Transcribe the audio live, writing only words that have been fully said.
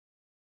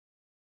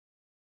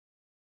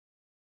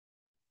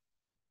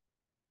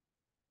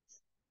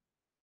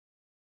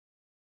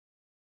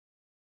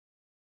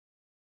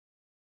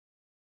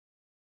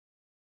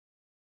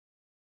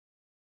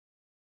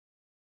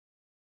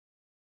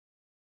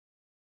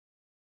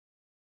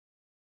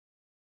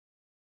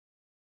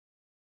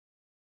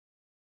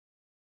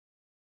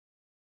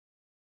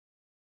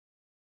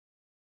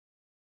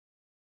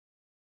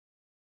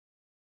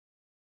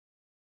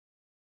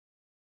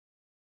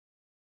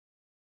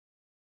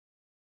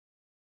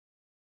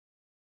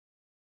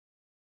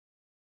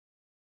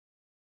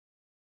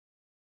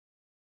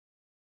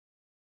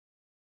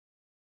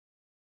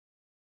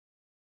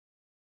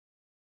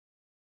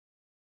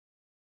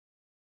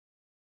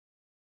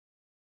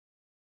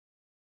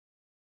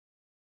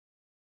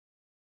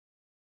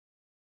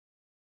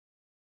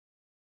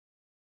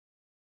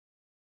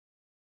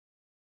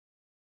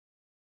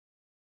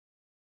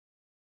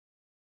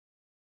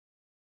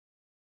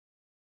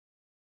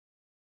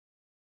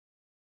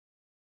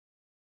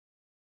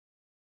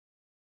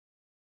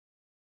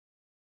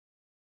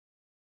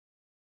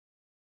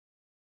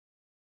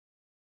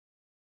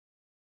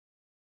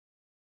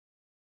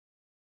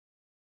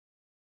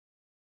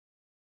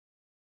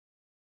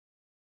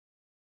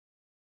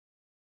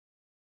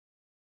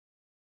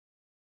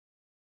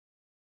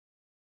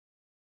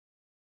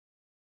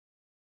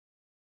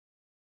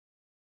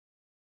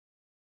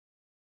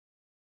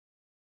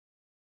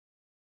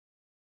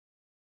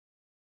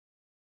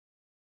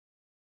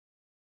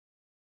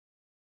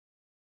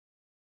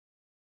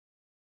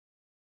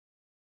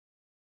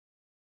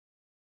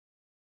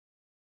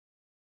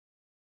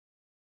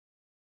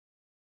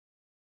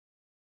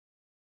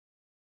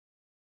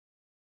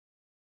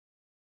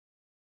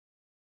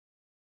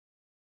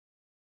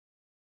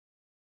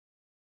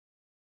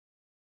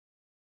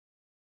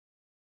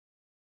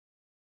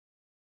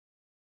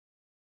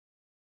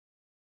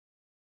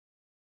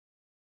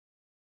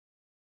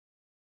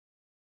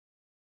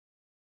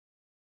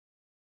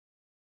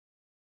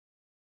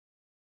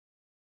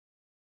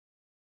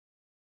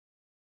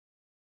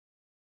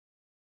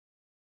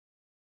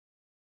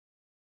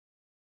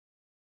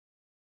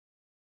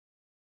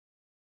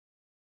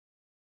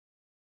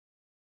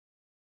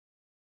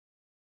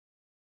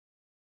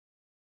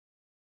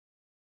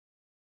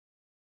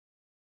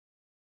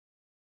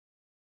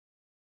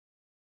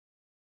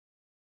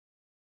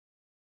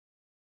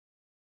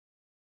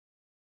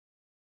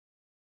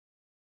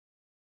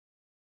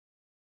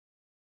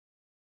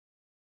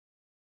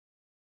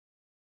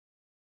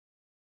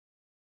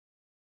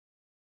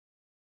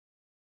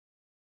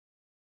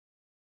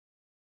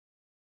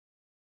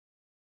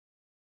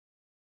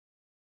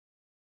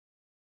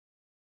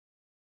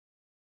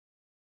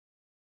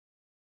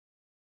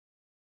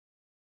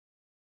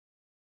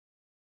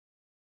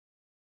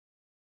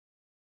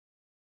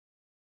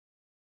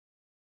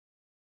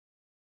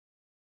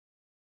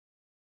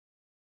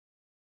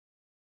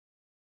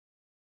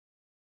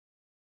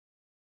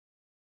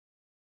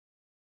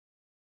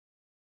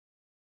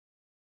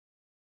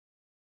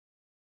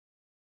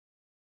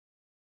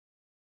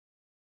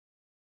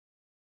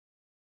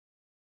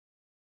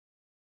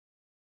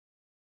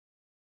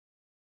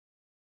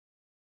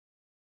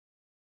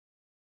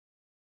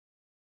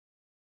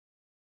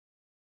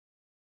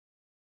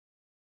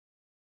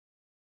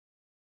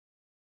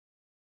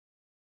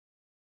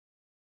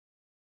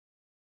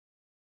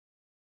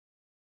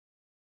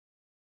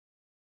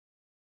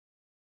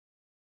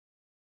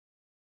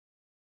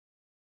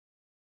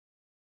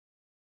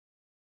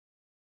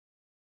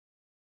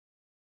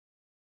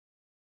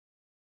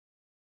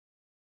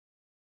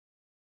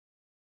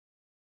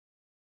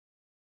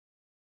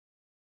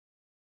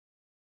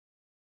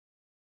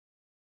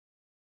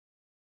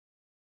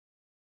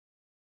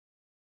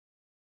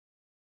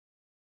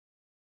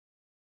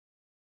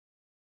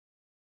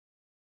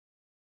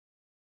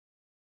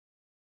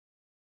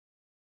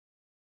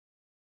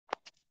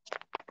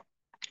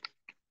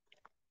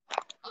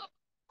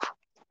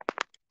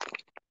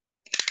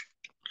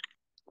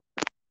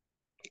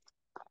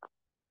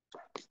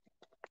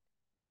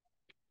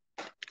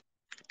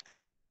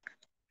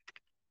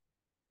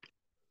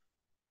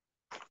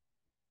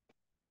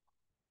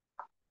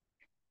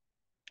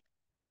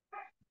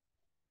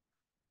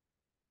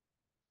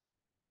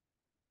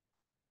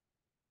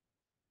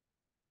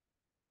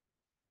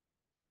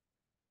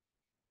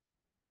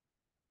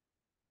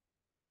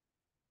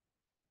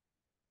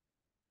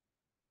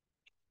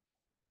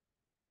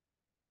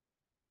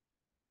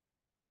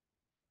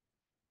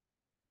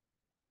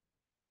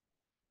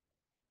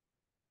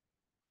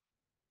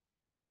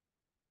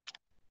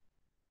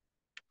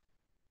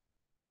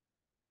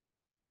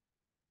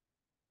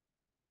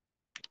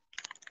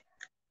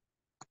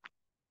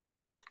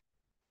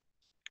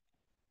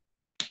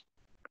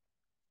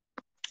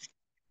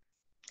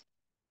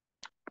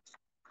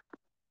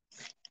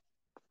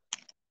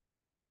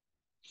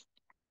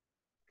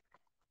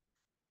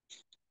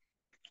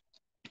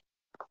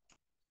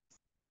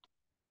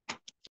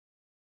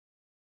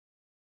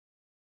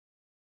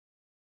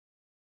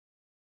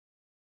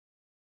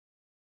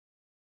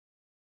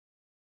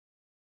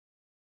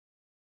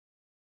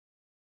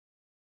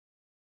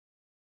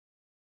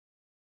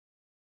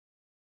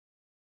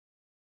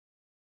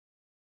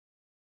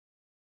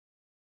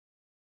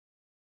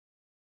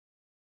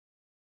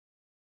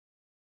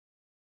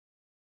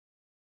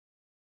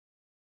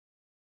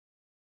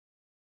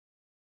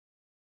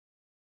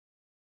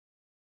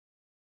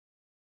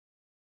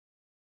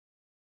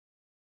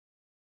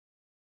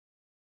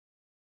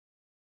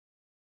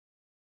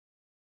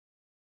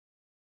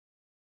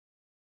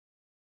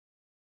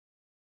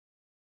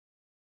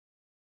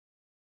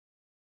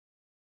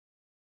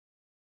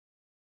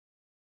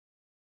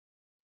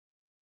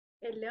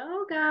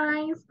Hello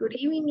guys, good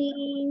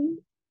evening.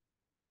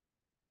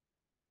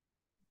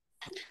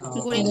 Good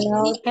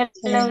evening.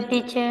 Hello,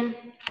 teacher.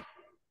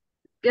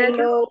 Good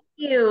to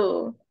see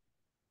you.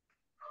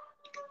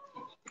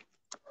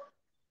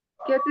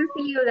 Good to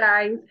see you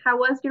guys. How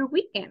was your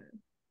weekend?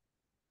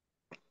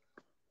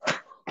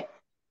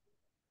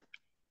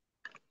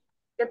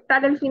 ¿Qué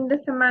tal el fin de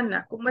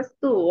semana? ¿Cómo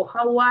estuvo?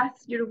 How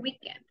was your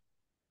weekend?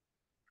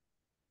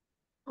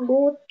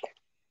 Good.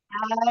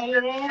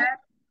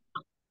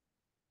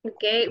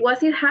 Okay,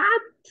 was it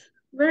hot?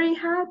 Very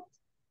hot?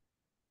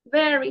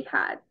 Very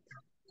hot.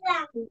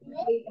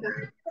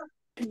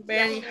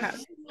 Very hot.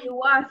 It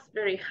was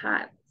very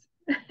hot.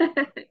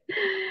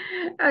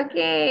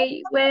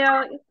 Okay,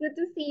 well, it's good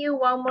to see you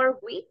one more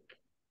week.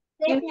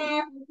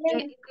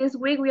 This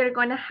week we are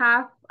going to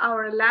have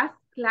our last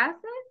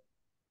classes.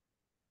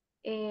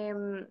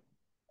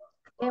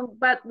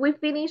 But we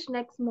finish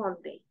next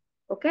Monday.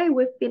 Okay,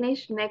 we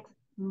finish next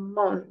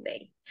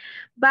Monday.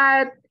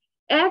 But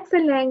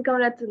excellent,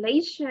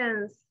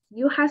 congratulations.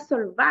 You have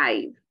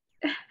survived.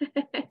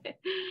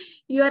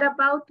 You are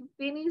about to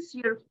finish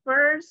your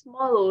first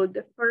module,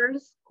 the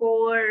first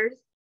course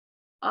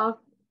of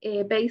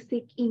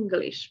basic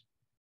English.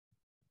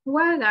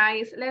 Well,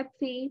 guys, let's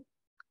see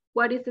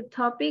what is the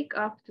topic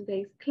of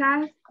today's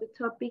class. The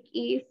topic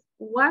is,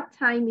 what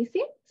time is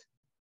it?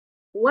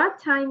 What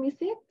time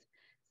is it?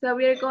 So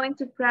we are going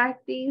to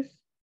practice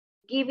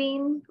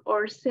giving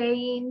or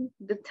saying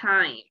the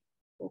time,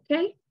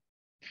 okay?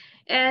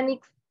 And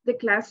it's the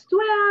class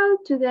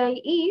 12. Today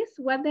is,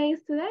 what day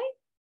is today?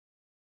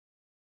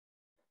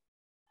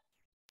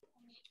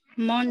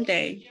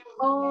 Monday.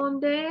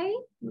 Monday,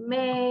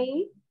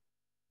 May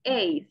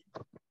 8th,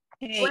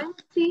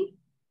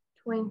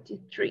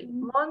 2023.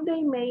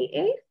 Monday, May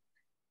 8th,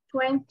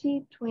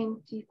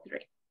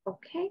 2023,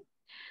 okay?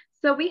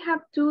 So we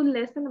have two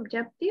lesson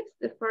objectives.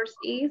 The first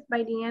is,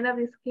 by the end of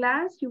this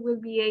class, you will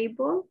be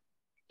able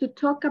to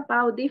talk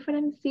about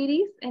different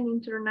cities and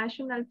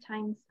international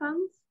time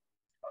zones.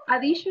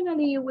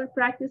 Additionally, you will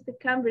practice the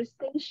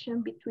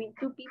conversation between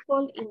two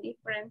people in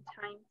different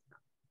time zones.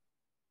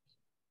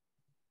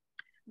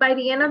 By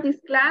the end of this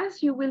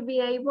class, you will be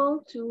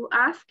able to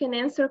ask and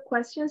answer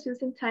questions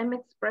using time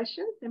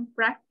expressions and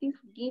practice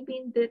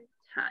giving the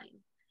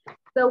time.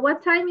 So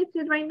what time is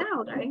it right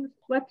now, guys?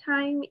 What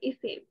time is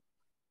it?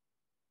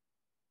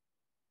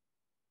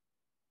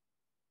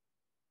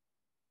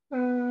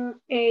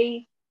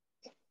 8.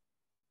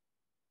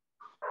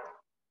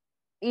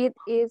 It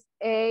is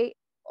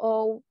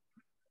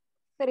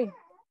 8:03.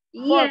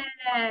 Yes,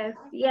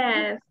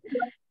 yes.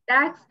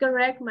 That's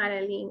correct,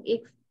 Madeline.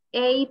 It's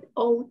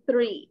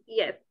 8:03.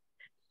 Yes.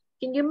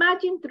 Can you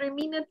imagine 3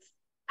 minutes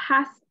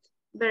passed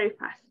very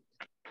fast?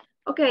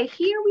 Okay,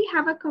 here we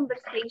have a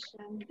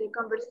conversation. The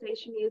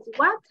conversation is,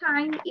 what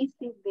time is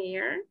it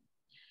there?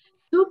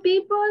 Two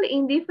people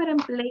in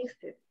different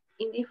places,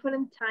 in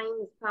different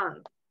time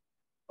zones.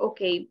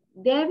 Okay,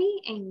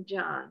 Debbie and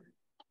John.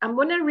 I'm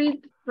gonna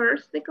read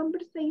first the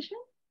conversation.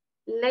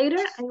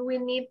 Later, I will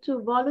need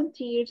two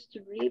volunteers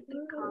to read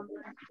the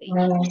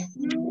conversation.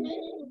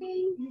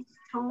 Okay.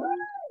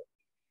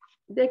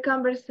 The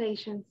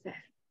conversation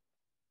says,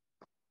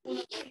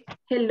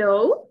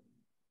 hello.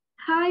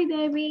 Hi,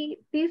 Debbie.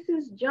 This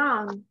is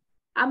John.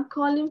 I'm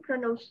calling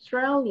from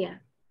Australia.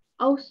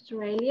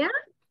 Australia?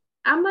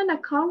 I'm on a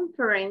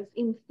conference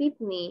in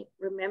Sydney,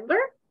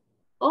 remember?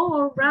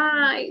 All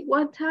right.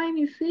 What time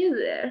is it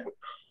there?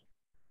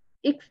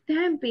 It's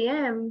 10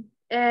 p.m.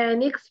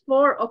 and it's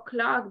 4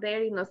 o'clock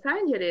there in Los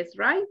Angeles,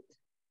 right?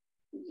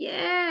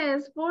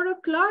 Yes, 4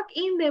 o'clock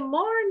in the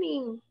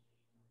morning.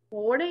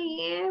 4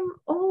 a.m.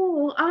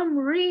 Oh, I'm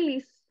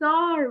really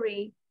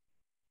sorry.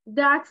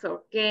 That's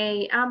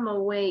okay. I'm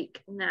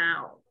awake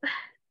now.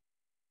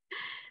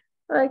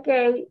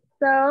 Okay,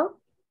 so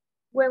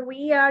when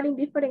we are in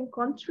different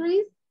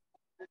countries,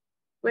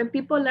 when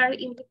people are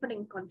in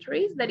different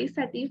countries, there is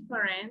a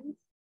difference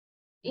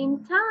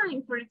in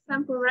time. For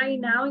example, right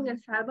now in El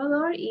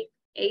Salvador, it's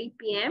 8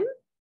 p.m.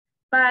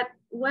 But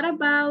what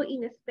about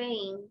in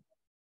Spain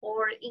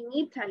or in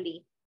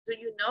Italy? Do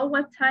you know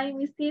what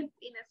time is it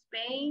in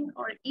Spain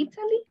or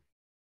Italy?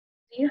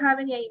 Do you have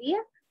any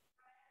idea?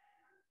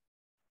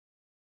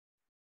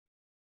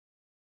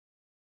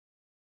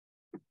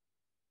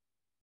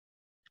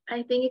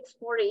 I think it's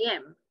 4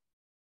 a.m.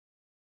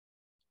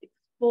 It's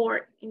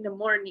 4 in the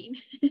morning.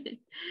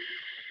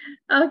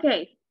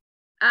 Okay.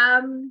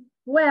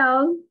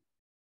 Well,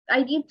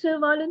 I need two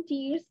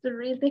volunteers to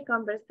read the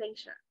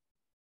conversation.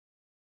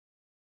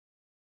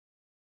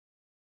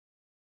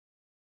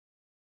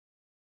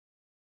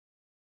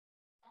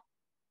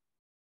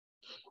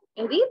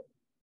 Edith?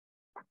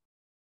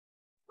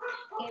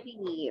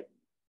 Edith.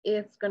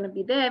 It's gonna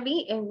be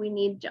Debbie and we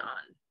need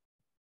John.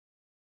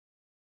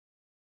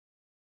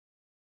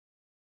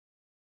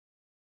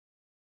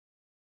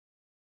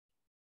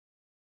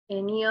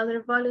 Any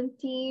other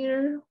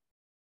volunteer?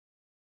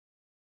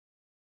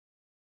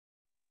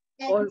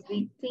 Or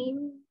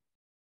victim?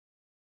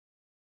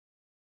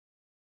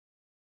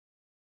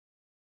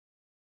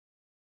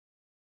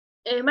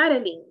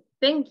 Madeline,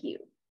 Thank you.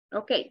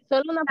 Okay.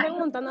 Solo una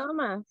pregunta nada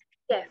más.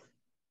 Yes.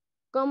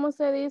 ¿Cómo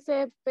se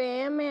dice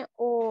PM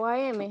o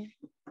AM?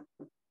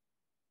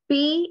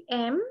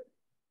 PM,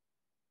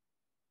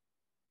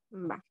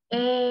 Va.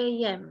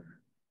 AM.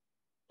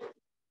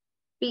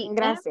 PM,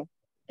 Gracias.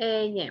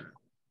 AM.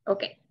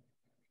 Okay.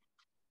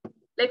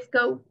 Let's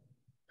go.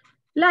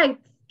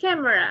 Lights,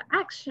 camera,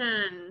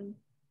 action.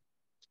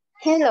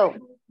 Hello.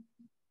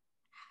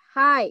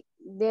 Hi,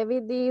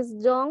 David is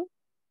John.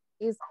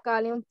 Is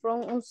calling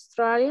from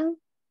Australia.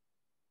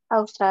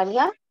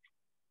 Australia.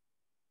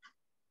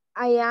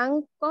 I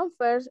am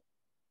conferred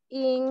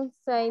in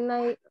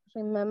Sydney,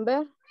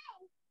 remember?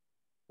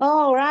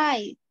 All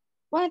right.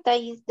 What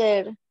is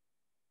there?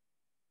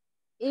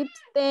 It's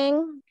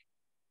 10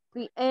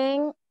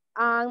 p.m.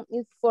 and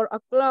it's 4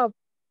 o'clock.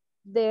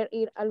 There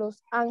is a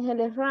Los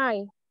Angeles,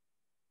 right?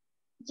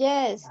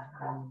 Yes.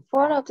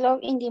 4 o'clock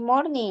in the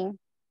morning.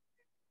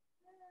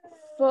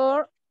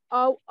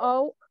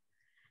 4:00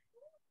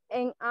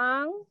 and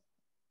I'm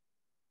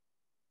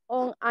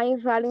on I'm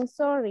really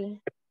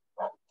sorry.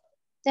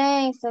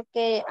 Thanks.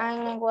 Okay,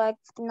 I'm at work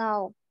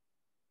now.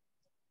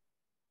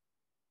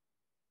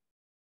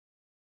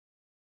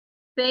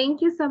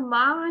 Thank you so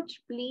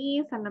much.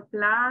 Please, an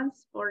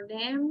applause for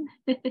them.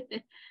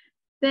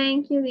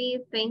 Thank you, Dee.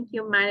 Thank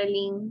you,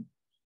 Madeline.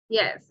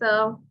 Yeah,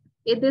 so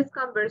in this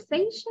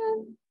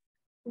conversation,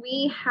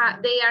 they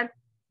are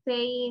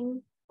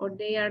saying or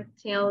they are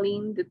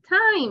telling the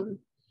time.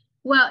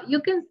 Well,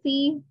 you can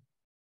see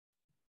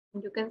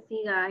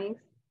guys,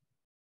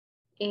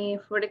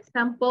 for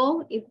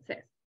example, it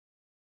says,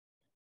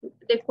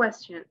 the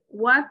question,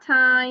 what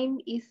time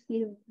is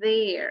it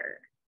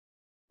there?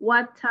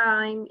 What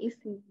time is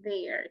it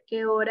there?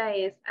 ¿Qué hora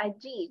es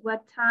allí?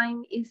 What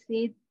time is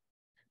it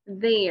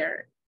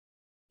there?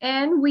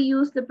 And we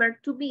use the verb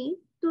to be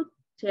to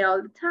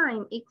tell the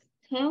time. It's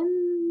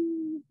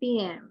 10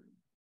 p.m.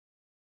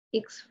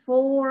 It's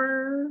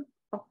 4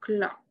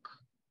 o'clock.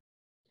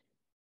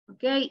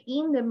 Okay,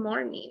 in the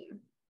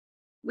morning.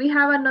 We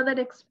have another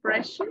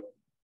expression.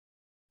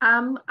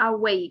 I'm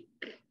awake.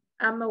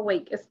 I'm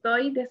awake.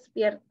 Estoy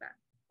despierta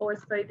o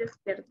estoy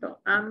despierto.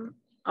 I'm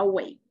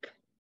awake.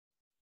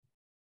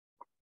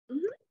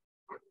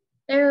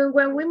 And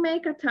when we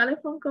make a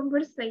telephone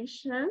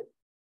conversation,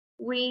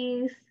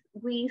 we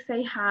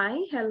say hi,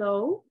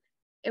 hello.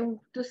 And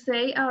to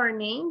say our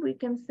name, we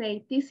can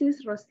say, this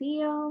is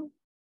Rocío,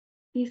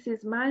 this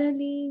is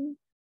Madeline,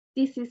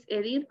 this is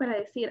Edith,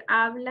 para decir,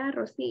 habla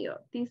Rocío,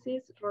 this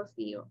is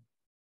Rocío.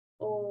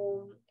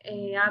 O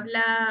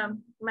habla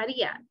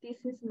María, this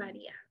is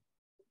María,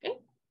 okay?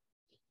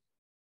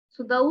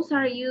 So those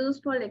are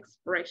useful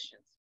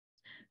expressions.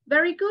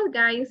 Very good,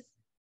 guys.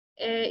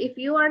 If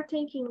you are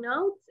taking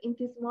notes in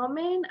this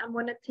moment, I'm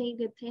gonna take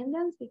the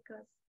attendance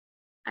because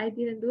I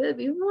didn't do it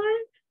before.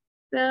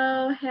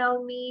 So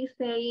help me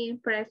say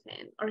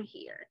present or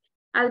here.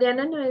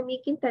 Adriana Noemí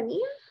Quintanilla.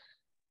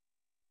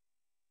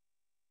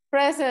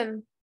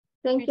 Present.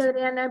 Thank you,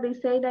 Adriana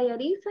Briseida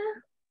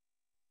Yarisa.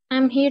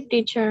 I'm here,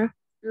 teacher.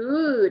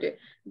 Good.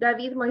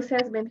 David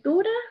Moisés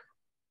Ventura.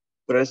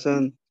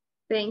 Present.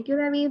 Thank you,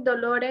 David.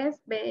 Dolores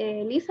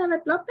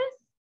Elizabeth López.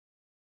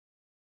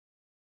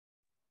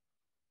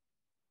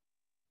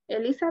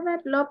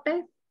 Elizabeth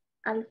López.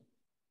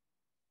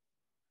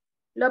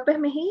 López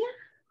Mejía.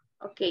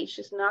 Okay,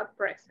 she's not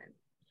present.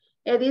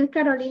 Edith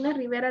Carolina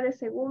Rivera de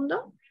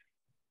Segundo.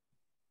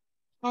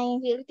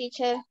 I'm here,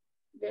 teacher.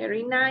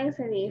 Very nice,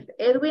 Edith.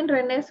 Edwin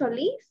René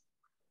Solís.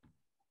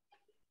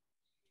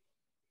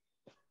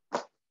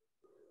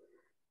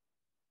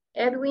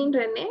 Edwin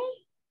René.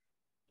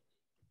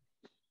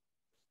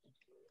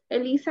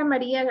 Elisa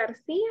María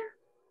García.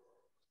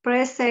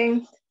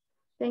 Present.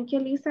 Thank you,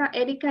 Elisa.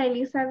 Erika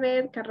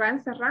Elizabeth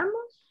Carranza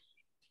Ramos.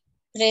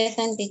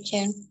 Present,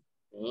 teacher.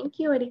 Thank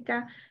you,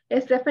 Erika.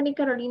 Stephanie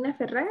Carolina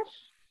Ferrer.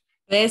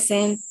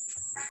 Present.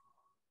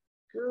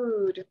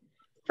 Good.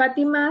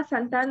 Fátima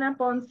Santana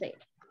Ponce.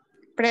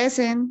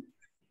 Present.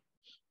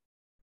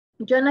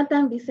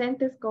 Jonathan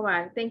Vicente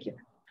Escobar. Thank you.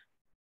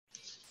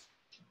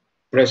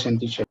 Present,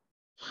 teacher.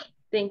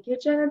 Thank you,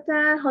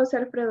 Jonathan. José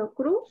Alfredo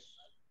Cruz.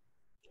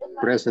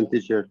 Present,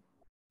 teacher.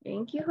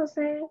 Thank you,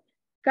 José.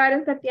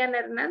 Karen Tatiana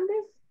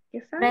Hernández.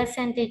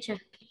 Present, teacher.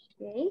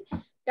 Okay.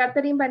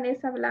 Catherine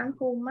Vanessa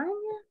Blanco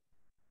Umaña.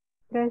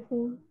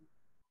 Present.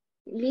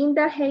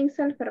 Linda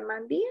Hazel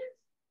Fermán Díaz.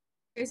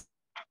 Yes.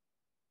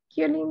 Thank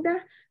you,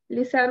 Linda.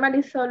 Lizal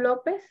Marisol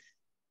López.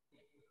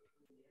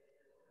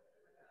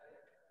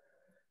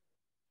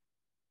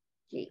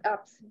 Okay,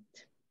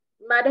 absent.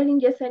 Madeline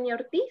Yesenia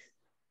Ortiz.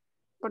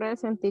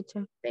 Present,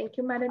 teacher. Thank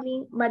you,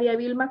 Madeline. María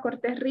Vilma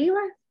Cortés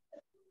Rivas.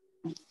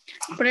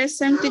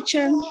 Present,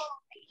 teacher.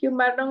 Thank you,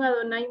 Marlon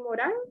Adonai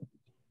Morán.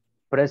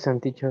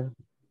 Present, teacher.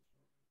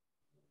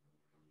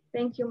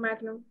 Thank you,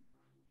 Marlon.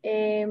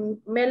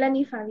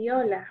 Melanie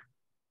Fabiola.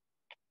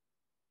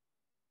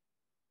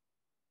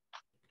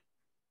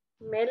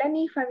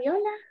 Melanie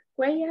Fabiola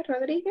Cuellar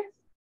Rodríguez.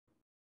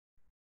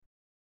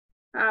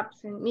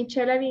 Absent.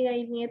 Michelle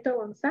Abigail Nieto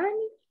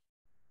González.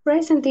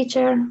 Present,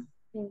 teacher.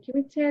 Thank you,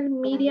 Michelle.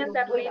 Miriam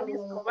Darlene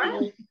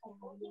Escobar.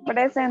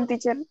 Present,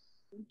 teacher.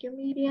 Thank you,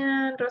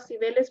 Miriam.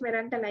 Rosibel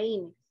Esmeralda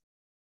Laínez.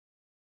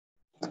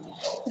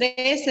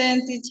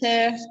 Present,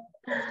 teacher.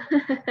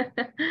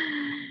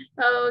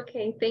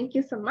 Okay, thank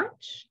you so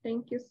much.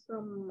 Thank you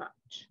so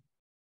much.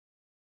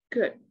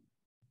 Good.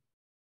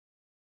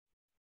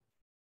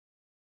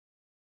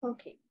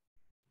 Okay.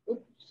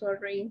 Oops,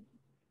 sorry.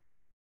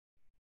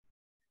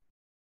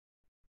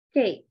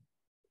 Okay.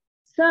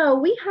 So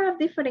we have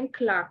different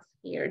clocks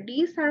here.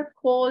 These are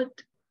called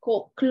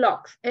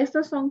clocks.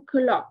 Estos son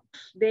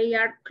clocks. They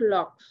are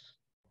clocks.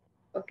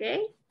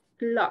 Okay?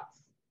 Clocks.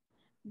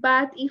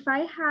 But if I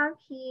have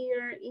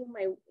here in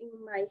my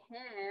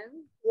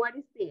hand, what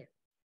is this?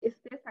 Is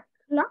this a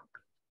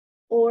clock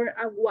or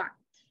a watch?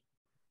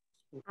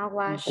 A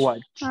watch.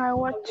 Watch. A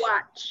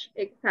watch,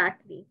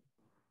 exactly.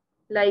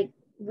 Like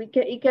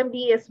it can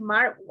be a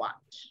smart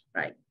watch,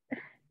 right?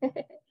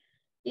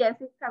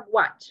 Yes, it's a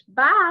watch.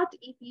 But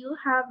if you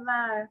have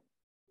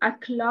a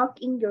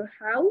clock in your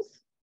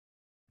house,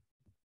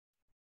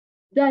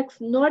 that's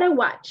not a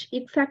watch,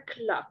 it's a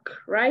clock,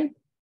 right?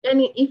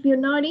 And if you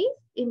notice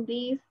in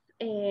these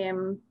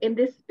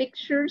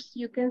pictures,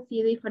 you can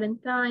see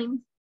different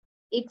times.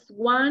 It's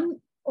 1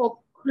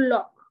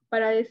 o'clock.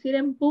 Para decir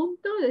en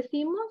punto,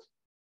 decimos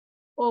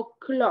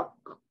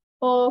o'clock,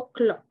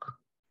 o'clock.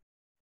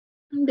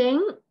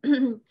 Then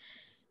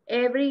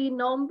every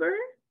number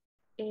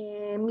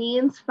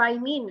means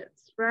 5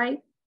 minutes,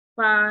 right?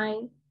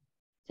 5,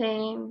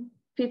 10,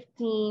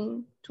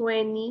 15,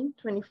 20,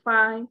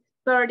 25,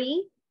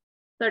 30,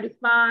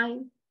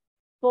 35,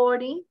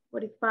 40,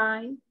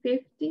 45,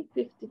 50,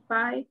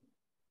 55,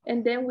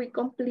 and then we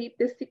complete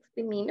the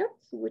 60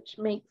 minutes, which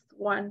makes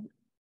 1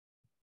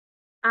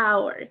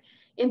 hour.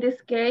 In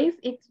this case,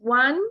 it's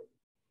 105.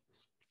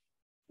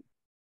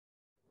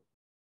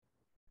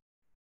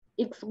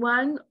 It's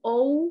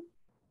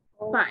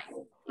 105.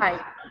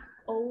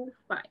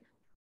 05.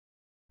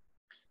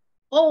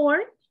 Or,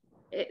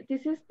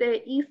 this is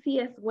the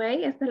easiest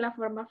way, esta es la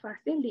forma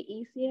fácil, the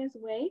easiest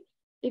way,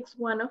 it's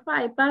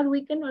 105, but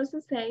we can also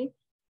say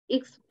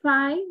it's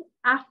 5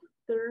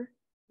 after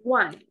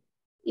 1.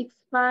 It's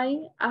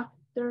 5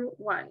 after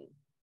 1,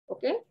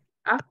 ¿ok?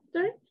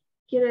 After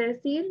quiere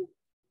decir,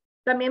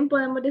 también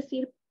podemos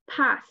decir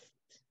past,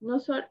 no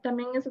solo,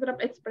 también es otra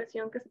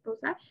expresión que se puede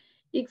usar,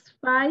 it's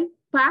 5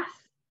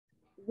 past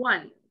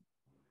 1.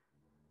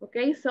 ¿Ok?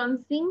 Son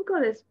 5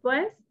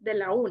 después de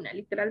la 1,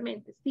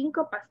 literalmente.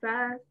 5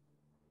 pasadas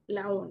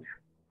la 1.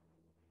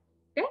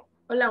 ¿Ok?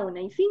 O la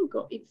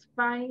 1:05. It's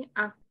 5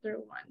 after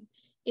 1.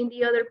 In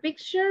the other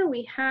picture,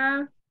 we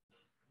have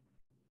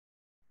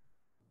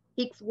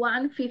it's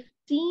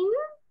 1:15.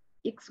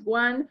 It's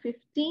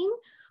 1:15.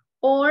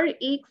 Or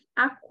it's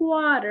a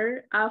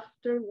quarter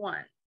after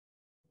 1.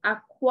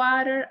 A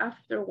quarter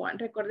after 1.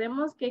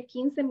 Recordemos que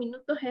 15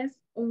 minutos es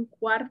un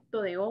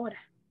cuarto de hora.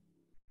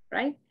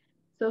 Right?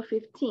 So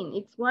 15,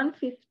 it's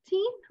 1:15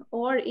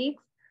 or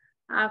it's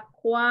a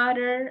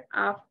quarter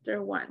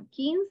after 1.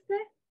 15,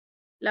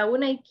 la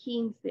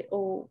 1:15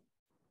 o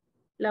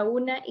la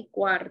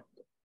 1:15.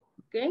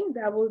 Okay,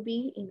 that will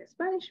be in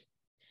Spanish.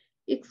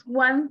 It's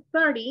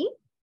 1:30,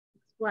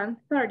 it's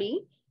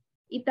 1:30.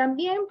 Y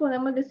también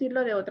podemos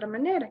decirlo de otra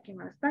manera, que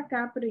no está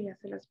acá, pero ya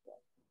se las pongo.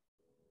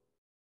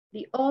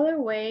 The other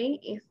way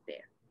is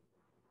this.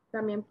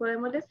 También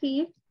podemos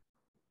decir,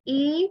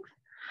 it's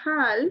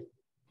half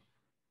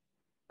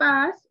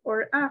past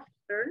or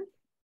after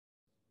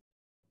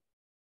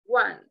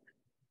 1.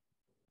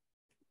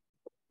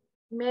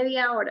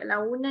 Media hora, la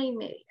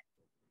 1:30.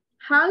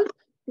 Half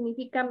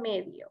significa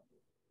medio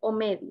o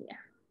media.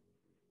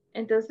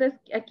 Entonces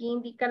aquí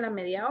indica la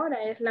media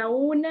hora, es la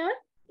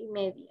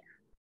 1:30.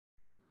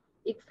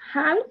 It's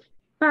half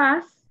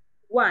past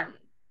 1.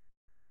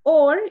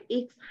 Or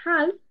it's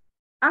half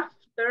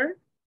after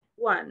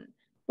 1.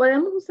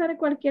 Podemos usar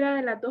cualquiera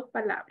de las dos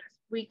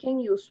palabras. We can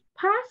use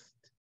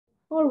past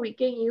or we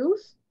can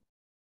use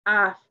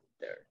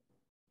after.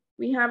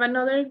 We have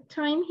another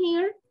time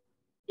here.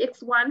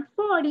 It's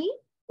 1:40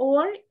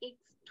 or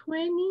it's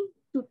 20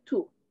 to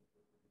 2.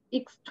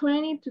 It's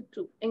 20 to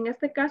 2. En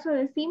este caso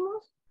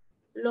decimos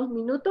los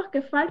minutos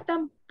que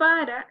faltan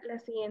para la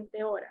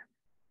siguiente hora.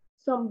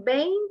 Son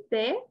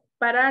 20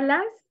 para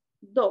las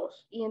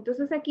 2. Y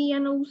entonces aquí ya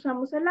no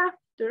usamos el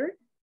after,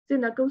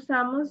 sino que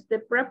usamos the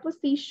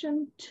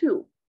preposition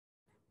to.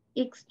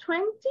 It's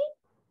 20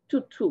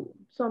 to 2.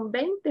 Son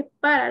 20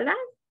 para las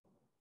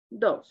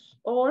 2.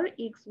 Or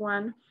it's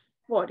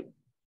 1:40.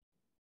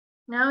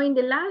 Now in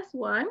the last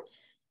one,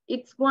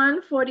 it's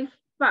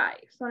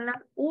 1:45. Son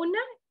las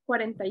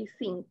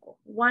 1:45.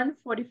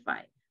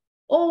 1:45.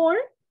 Or,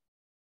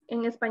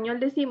 en español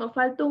decimos,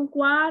 falta un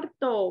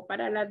cuarto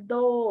para las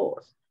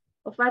 2.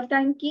 O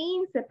faltan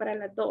 15 para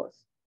las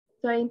 2.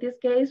 So in this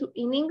case,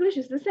 in English,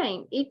 it's the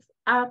same. It's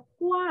a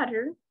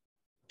quarter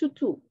to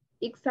 2.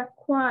 It's a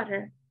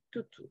quarter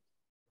to 2.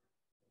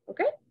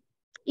 Okay?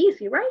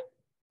 Easy, right?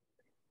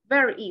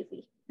 Very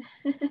easy.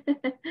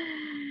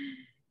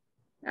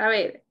 A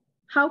ver,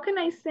 how can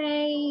I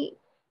say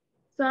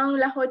son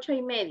las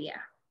 8:30?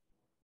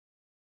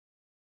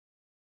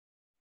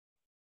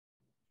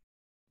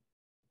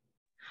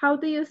 How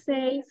do you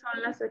say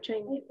son las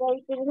 8:30?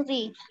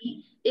 8:30.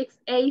 It's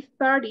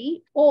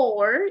 8:30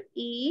 or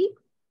it's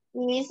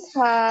It's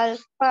 8:30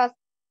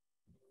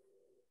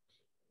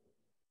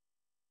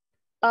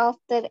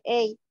 after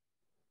 8.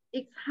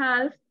 it's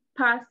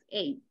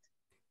 8:30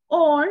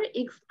 or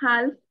it's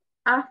 8:30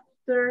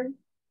 after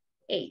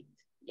 8.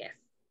 Yes.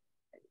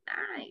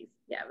 Nice.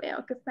 Ya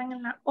veo que están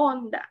en la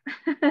onda.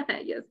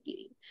 Just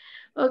kidding.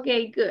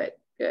 Okay, good,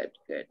 good,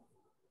 good.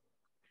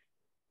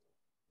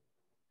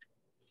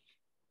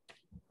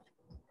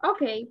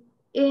 Okay,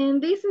 in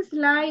this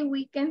slide,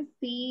 we can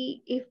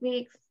see if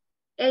it's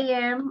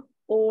AM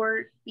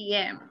or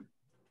PM.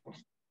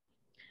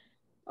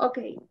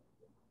 Okay,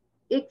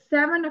 it's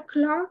 7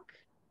 o'clock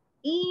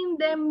in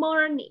the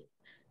morning.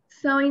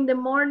 So in the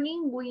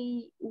morning,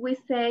 we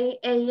say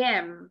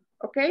AM.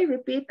 Okay,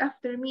 repeat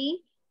after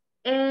me.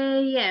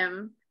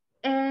 AM,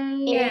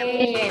 AM,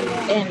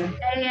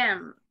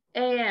 AM,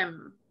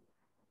 AM.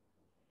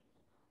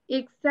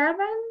 It's 7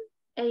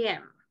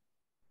 AM.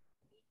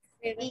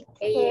 It's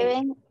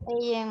 7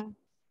 a.m.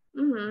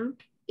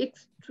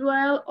 It's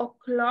 12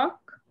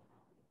 o'clock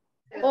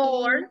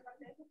or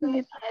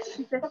it's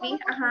 7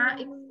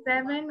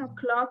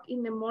 o'clock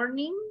in the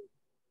morning.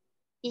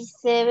 It's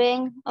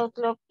 7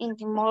 o'clock in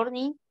the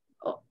morning.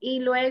 Y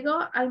luego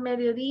al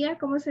mediodía,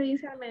 ¿cómo se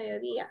dice al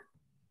mediodía?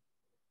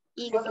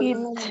 It's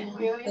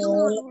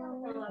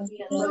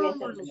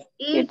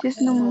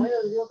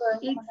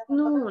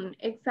noon,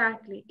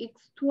 exactly.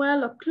 It's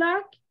 12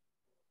 o'clock.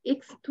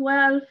 It's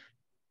 12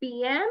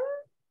 p.m.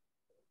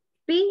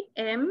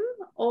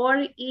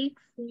 or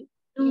it's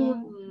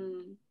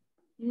noon.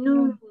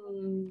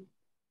 Noon.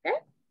 Okay?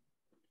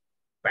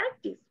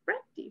 Practice.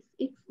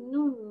 It's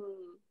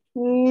noon.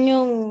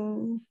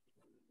 Noon.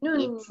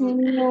 It's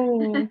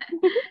noon.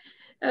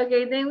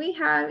 Okay, then we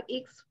have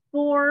it's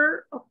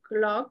 4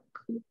 o'clock.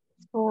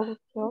 4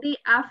 o'clock. The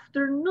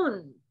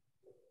afternoon.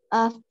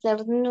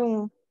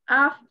 Afternoon.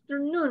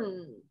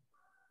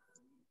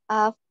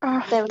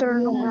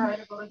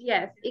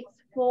 Yes, it's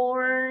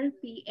 4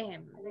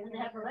 p.m.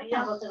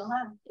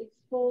 It's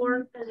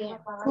 4 p.m.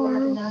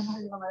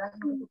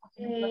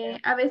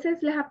 A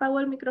veces les apago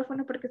el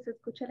micrófono porque se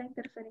escucha la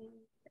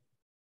interferencia.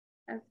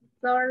 I'm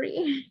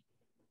sorry.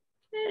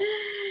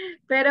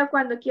 Pero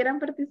cuando quieran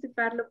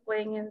participar lo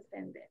pueden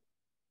encender.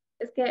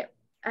 Es que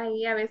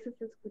ahí a veces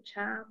se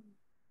escucha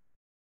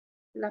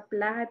la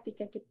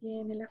plática que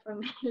tiene la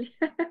familia.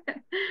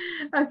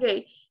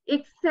 Okay,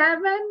 it's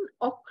 7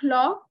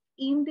 o'clock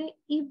in the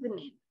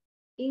evening.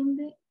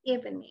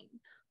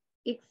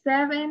 It's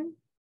 7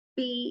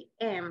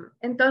 p.m.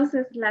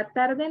 Entonces, la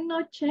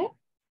tarde-noche,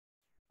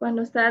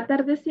 cuando está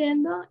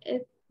atardeciendo,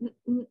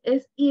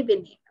 es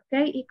evening,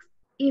 okay? It's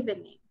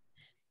evening.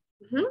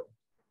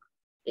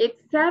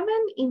 It's 7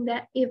 in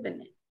the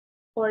evening,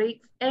 or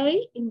it's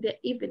 8 in the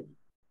evening.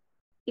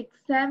 It's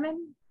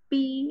 7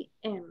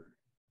 p.m.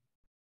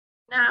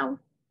 Now,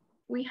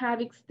 we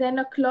have it's 10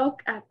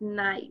 o'clock at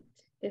night.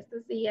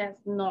 Esto sí es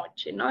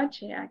noche,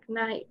 at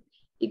night.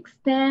 It's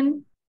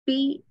 10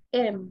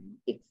 p.m.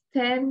 It's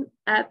 10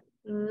 at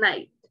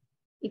night.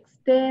 It's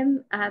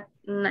 10 at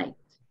night.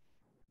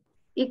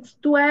 It's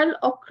 12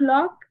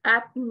 o'clock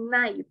at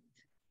night.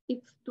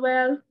 It's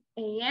 12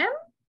 a.m.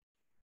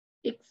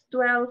 It's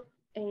 12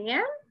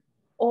 a.m.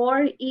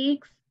 or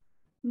it's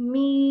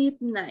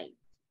midnight.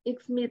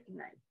 It's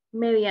midnight.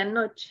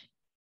 Medianoche.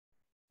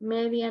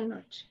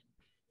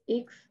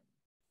 It's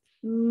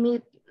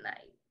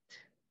midnight.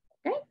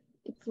 Okay?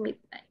 It's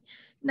midnight.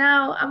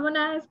 Now, I'm going to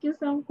ask you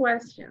some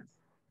questions.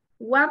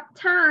 What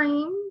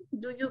time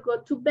do you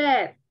go to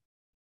bed?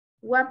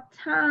 What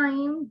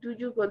time do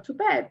you go to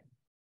bed?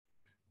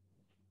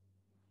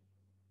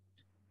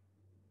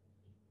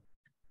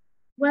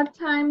 What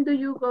time do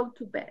you go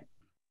to bed?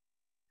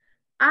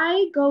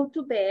 I go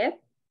to bed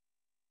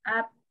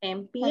at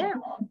 10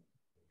 p.m.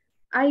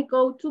 I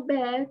go to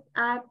bed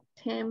at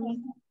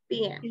 10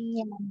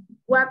 p.m.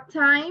 What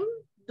time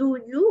do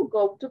you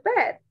go to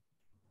bed?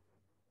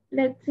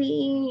 Let's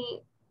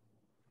see.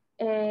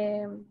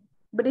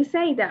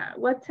 Briseida,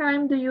 what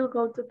time do you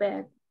go to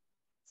bed?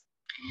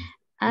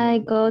 I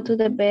go to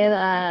the bed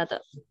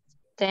at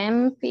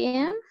 10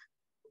 p.m.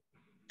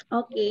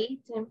 Okay,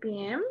 10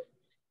 p.m.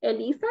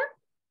 Elisa?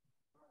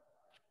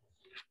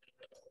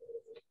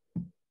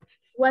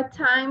 What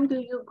time do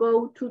you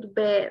go to the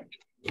bed?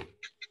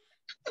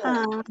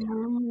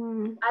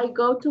 I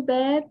go to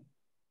bed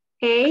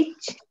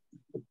 8.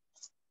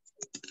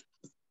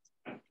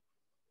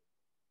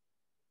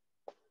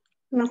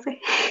 No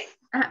sé.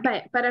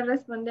 Vaya, para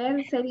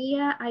responder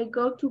sería I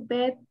go to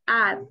bed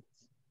at.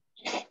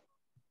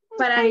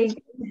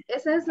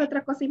 Esa es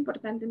otra cosa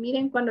importante.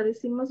 Miren, cuando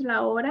decimos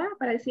la hora,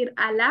 para decir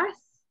a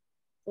las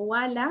o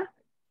a la,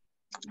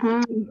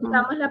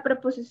 usamos la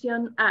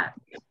preposición at.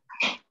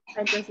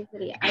 Entonces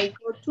sería I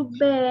go to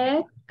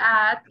bed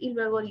at y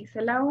luego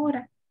dice la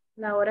hora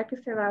que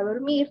se va a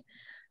dormir.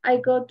 I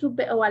go to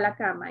bed, o a la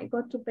cama, I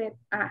go to bed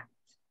at.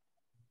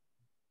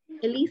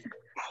 Elisa,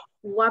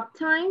 what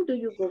time do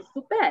you go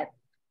to bed?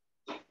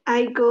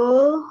 I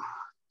go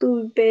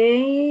to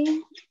bed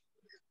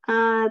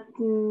At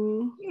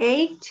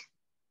 8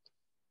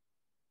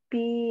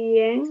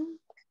 p.m.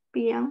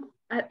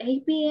 At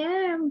 8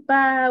 p.m.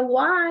 But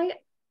why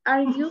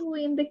are you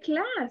in the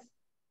class?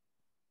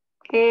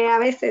 A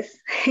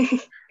veces.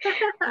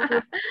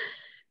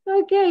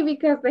 Okay,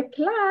 because the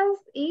class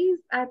is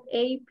at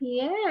 8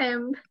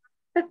 p.m.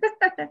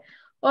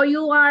 Or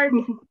you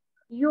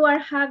are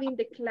having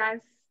the class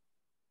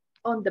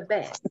on the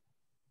bed.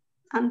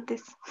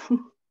 Antes.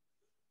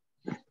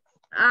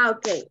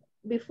 Okay.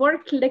 Before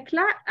the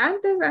class,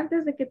 antes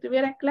de que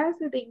tuviera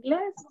clases de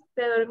inglés,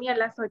 se dormía a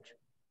las 8.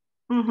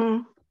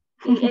 And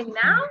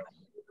now?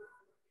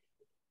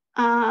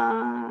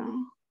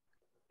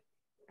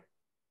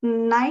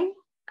 9.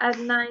 At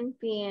 9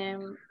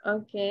 p.m.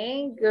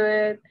 Okay,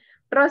 good.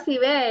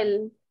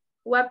 Rosibel,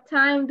 what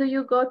time do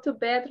you go to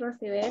bed,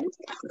 Rosibel?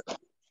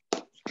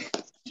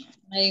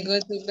 I go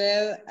to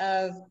bed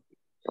at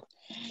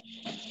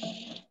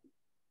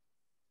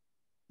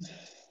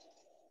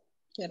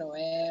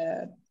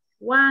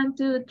 1,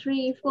 2,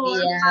 3,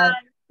 4, 5,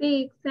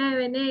 6,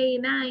 7,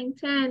 8, 9,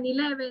 10,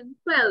 11,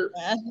 12.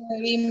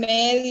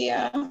 9:30.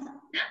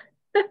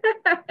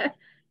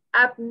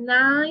 At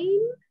 9?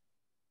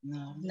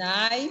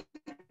 9.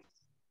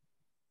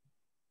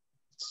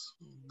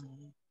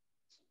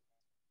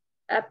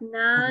 At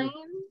 9?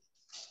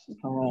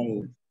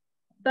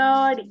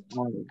 30.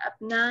 At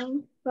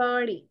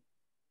 9:30.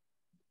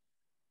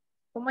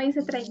 ¿Cómo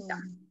dice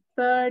 30?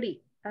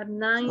 30. At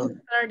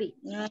 9:30.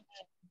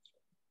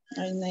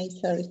 At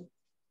 9:30.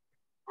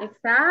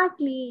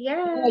 Exactly, yes.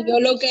 No, yo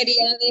lo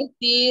quería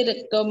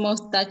decir como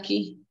está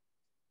aquí.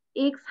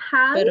 It's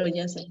half. Pero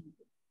ya sé.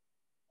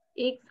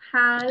 It's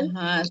half.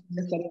 Ajá.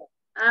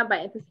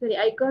 Vaya, entonces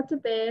sería, I go to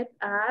bed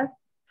at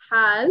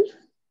 9:30.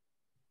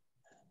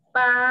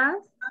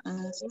 At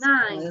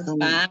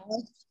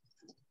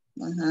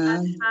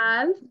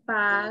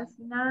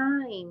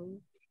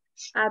 9:30.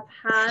 At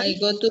half. I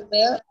go to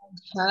bed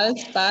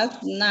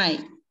at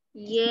 9:30.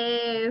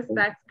 Yes,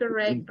 that's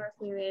correct,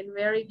 Rosibel.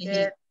 Very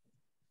good.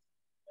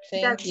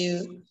 Thank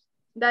you.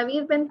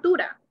 David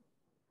Ventura.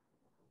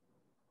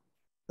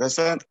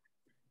 Present.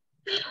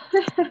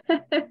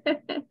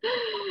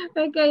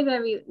 Okay,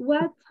 David.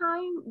 What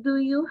time do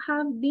you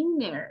have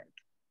dinner?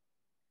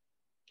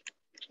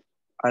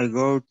 I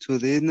go to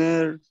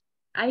dinner.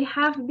 I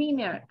have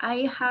dinner.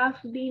 I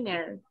have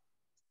dinner.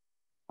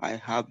 I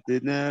have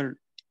dinner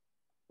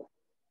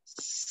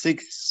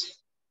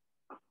 6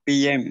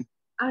 p.m.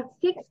 At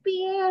 6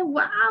 p.m.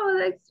 Wow,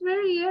 that's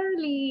very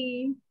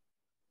early.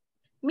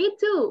 Me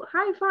too.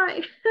 High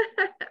five.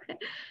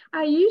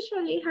 I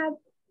usually have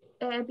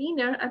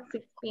dinner at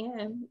 6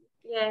 p.m.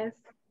 Yes.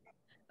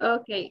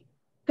 Okay.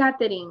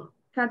 Catherine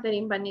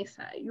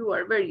Vanessa, you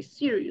are very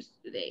serious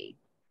today.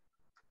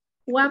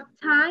 What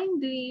time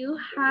do you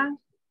have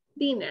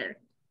dinner?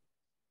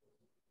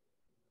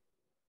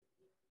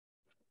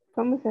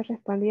 ¿Cómo se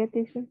respondía,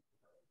 teacher?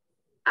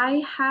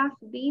 I have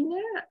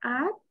dinner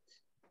at?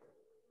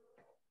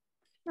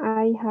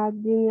 I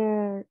had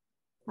dinner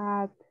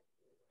at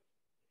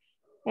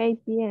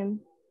 8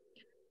 p.m.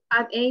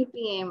 At 8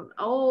 p.m.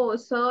 Oh,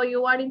 so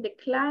you are in the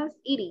class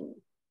eating.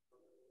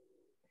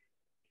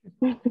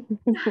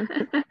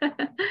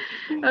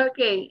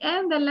 Okay,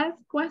 and the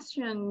last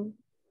question.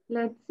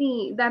 Let's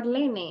see,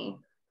 Darlene.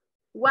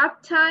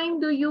 What time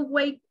do you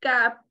wake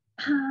up?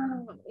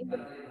 What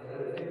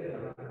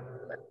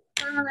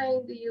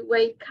time do you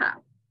wake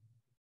up?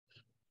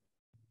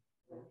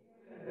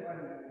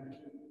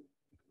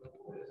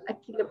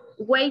 Aquí,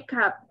 wake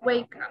up.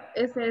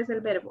 Ese es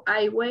el verbo.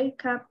 I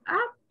wake up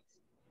at.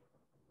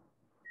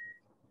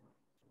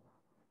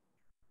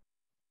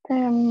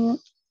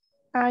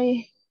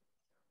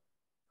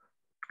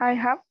 I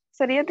have,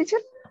 ¿sería,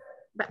 teacher?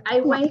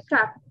 I wake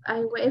up.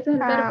 Ese es el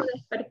verbo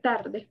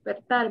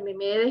despertarme.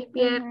 Me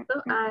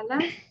despierto a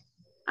las.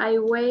 I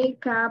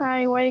wake up.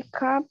 I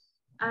wake up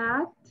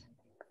at.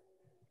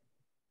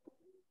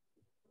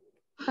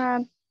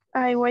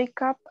 I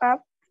wake up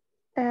at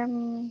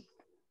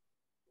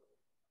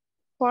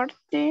 4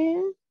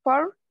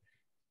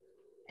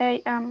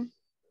 a.m.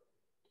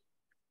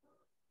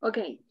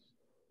 Okay.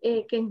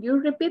 Can you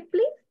repeat,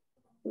 please?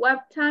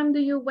 What time do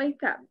you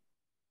wake up?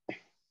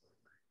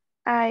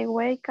 I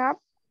wake up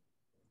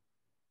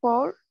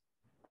 4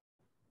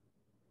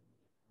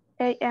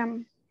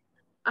 a.m.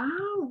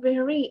 Oh,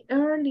 very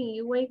early.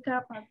 You wake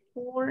up at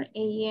 4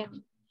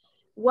 a.m.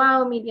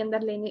 Wow, Miriam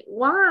Darlene.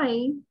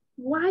 Why?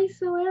 Why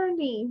so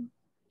early?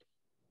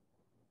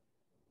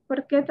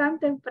 ¿Por qué tan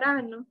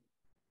temprano?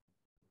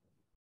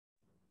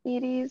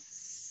 It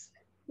is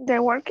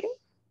the working.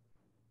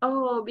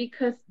 Oh,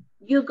 because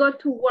you go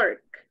to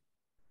work.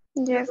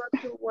 Yes. You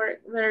go to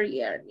work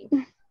very early.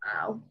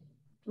 Wow.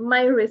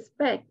 My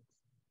respect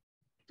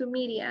to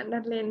Miriam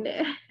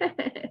Darlene.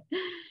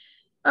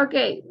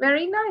 Okay,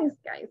 very nice,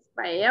 guys.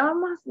 Vaya,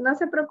 vamos, no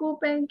se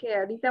preocupen que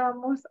ahorita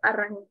vamos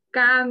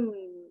arrancando.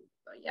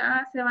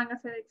 Ya se van a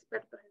hacer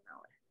expertos en la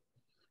hora.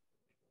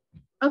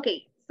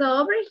 Okay,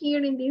 so over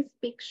here in this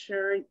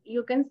picture,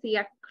 you can see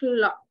a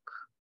clock.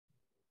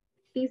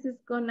 This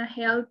is gonna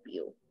help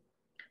you.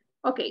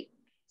 Okay,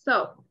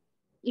 so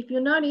if you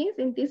notice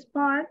in this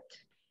part,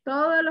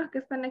 todos los que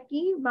están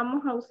aquí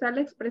vamos a usar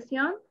la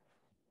expresión.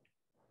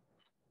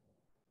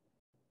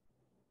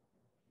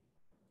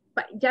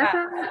 Ya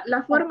saben,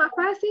 la forma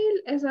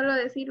fácil es solo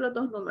decir los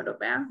dos números,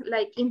 ¿verdad?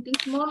 Like in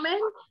this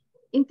moment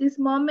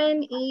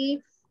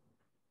it's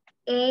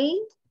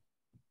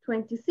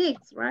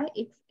A26, right?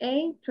 It's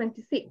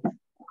A26.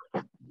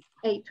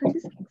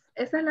 A26.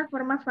 Esa es la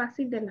forma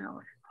fácil de la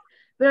hora.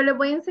 Pero les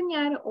voy a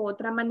enseñar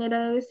otra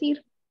manera de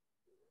decir.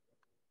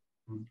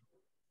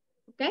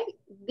 Okay,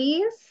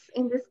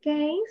 in this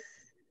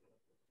case,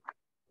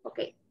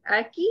 okay,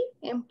 aquí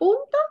en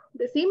punto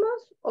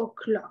decimos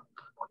o'clock.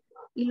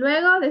 Y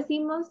luego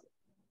decimos,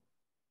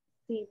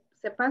 si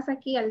se pasa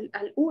aquí al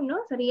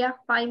 1,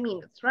 sería 5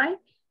 minutes, right?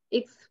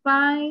 It's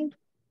 5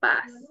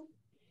 past.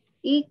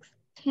 It's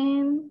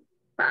 10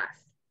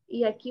 past.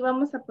 Y aquí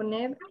vamos a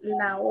poner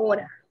la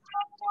hora.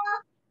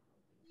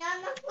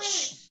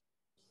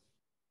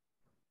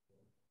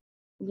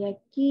 Y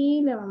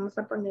aquí le vamos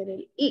a poner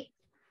el it.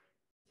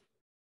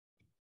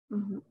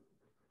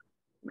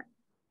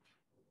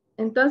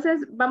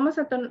 Entonces, vamos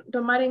a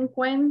tomar en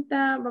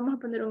cuenta, vamos a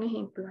poner un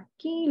ejemplo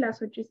aquí,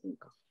 las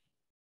 8:05.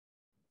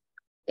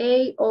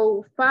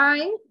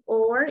 8:05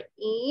 or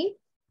it's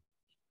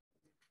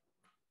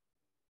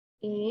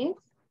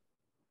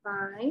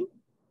 5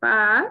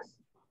 past.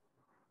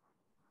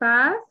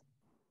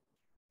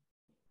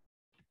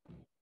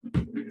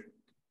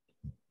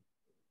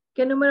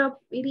 ¿Qué número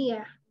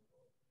iría?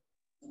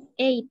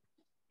 8.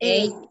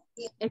 8.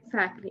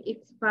 Exactly,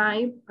 it's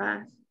 5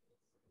 past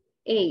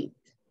 8.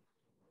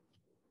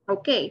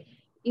 Ok,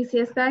 y si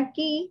está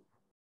aquí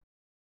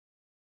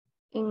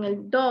en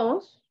el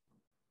 2,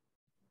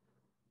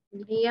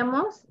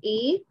 diríamos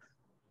it's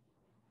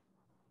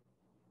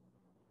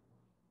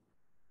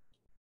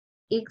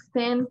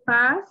 10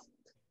 past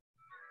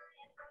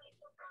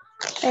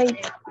 8.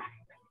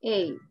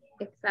 8.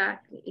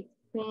 Exactly, it's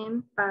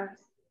 10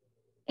 past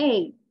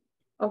 8.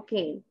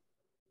 Ok.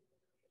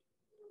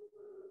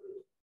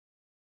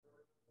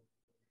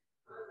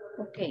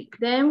 Okay,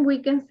 then we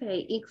can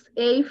say it's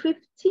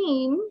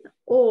 8:15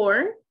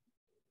 or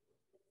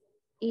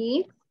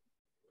it's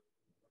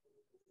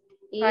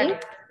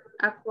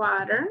a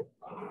quarter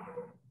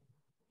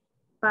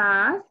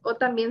past, o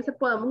también se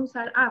podemos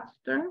usar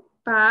after,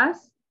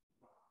 past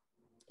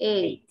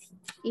 8,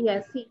 y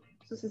así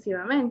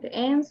sucesivamente,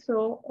 and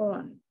so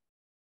on.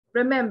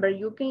 Remember,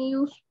 you can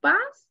use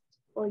past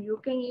or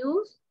you can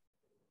use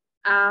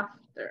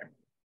after.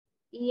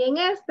 Y en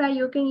esta,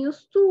 you can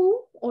use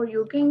to or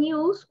you can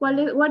use,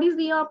 what is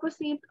the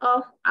opposite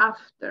of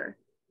after?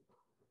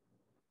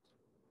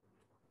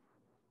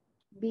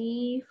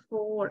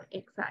 Before,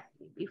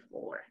 exactly,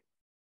 before.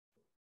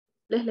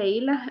 Les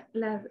leí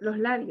los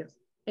labios.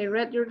 I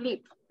read your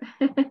lips.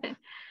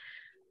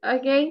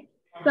 Okay,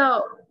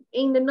 so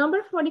in the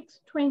number 4,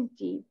 it's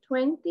 20.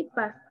 20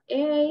 past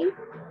 8.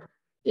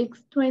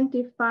 It's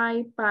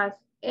 25 past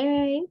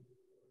 8.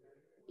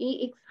 Y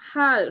it's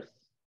half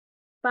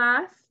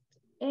past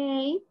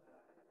 8.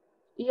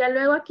 Y ya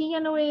luego aquí ya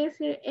no voy a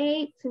decir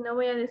 8, sino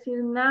voy a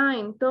decir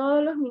 9.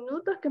 Todos los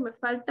minutos que me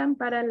faltan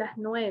para las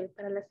 9,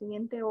 para la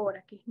siguiente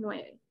hora, que es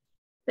 9.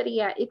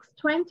 Sería it's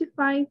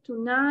 25 to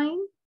 9,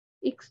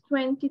 it's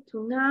 20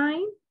 to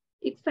 9,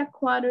 it's a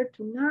quarter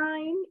to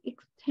 9,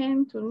 it's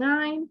 10 to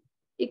 9,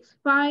 it's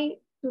 5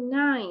 to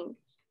 9.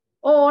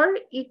 Or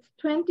it's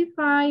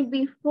 25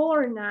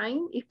 before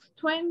 9, it's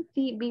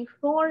 20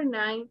 before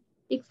 9,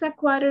 it's a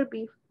quarter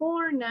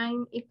before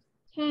 9, it's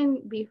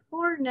 10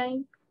 before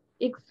 9,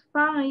 it's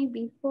 5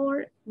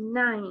 before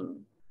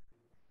 9.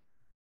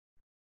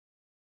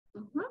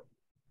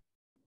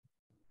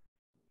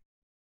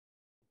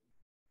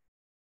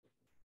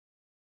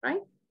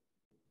 Right?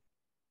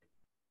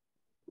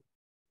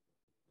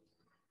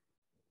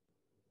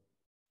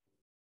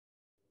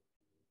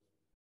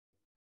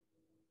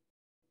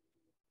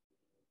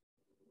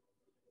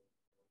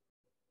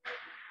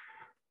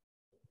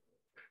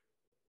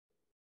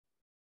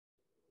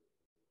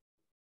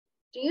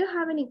 Do you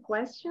have any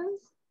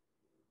questions?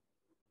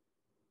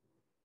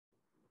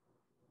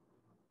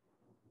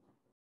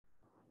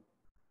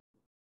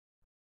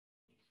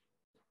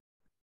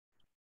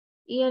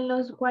 Y en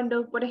los,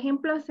 cuando por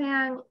ejemplo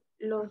sean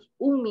los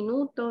 1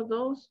 minuto,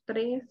 2,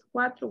 3,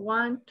 4,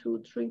 1,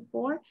 2, 3,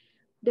 4,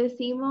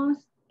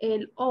 decimos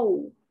el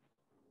O.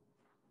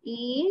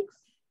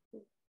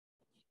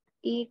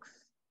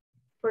 X,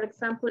 for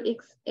example,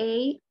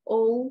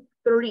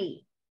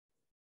 XA03.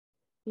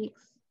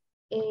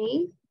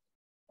 XA03.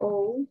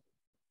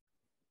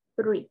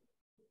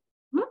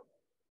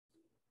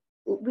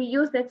 We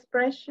use the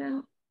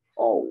expression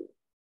O.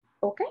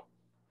 Okay?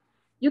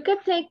 You can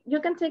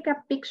take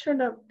a picture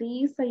of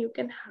these so you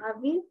can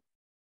have it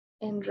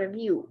and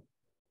review.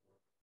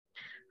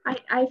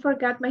 I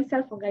forgot my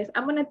cell phone, guys.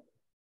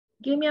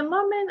 Give me a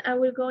moment. I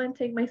will go and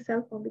take my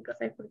cell phone because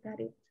I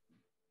forgot it.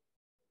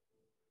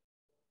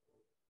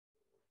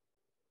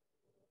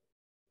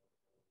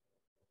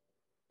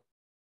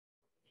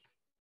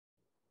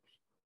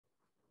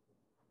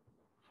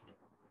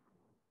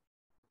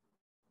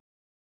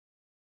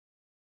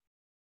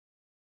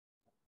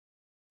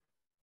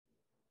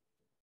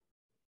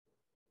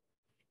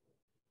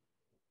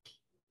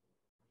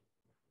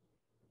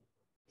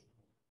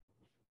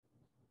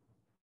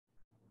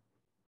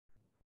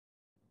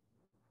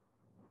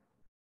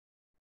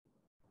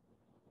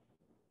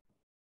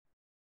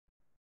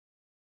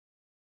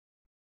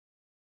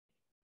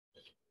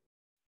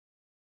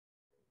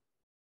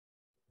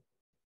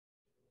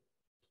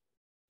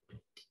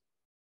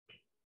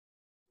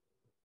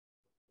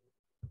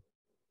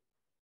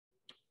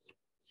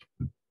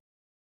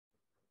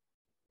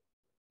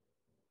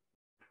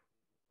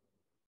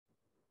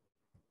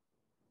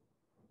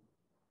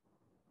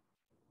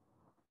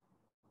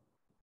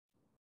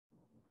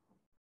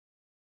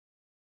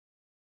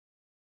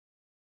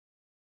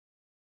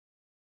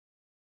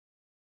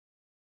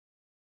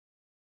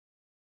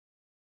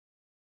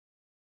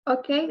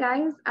 Okay,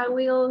 guys, I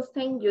will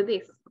send you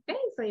this, okay?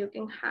 So you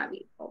can have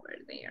it over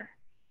there.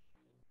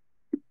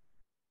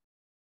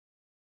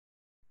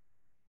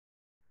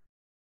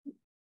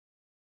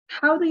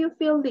 How do you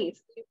feel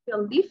this? Do you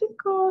feel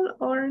difficult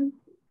or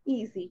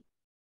easy?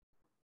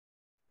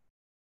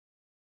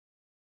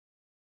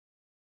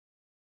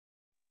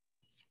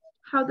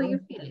 How do you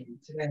feel it?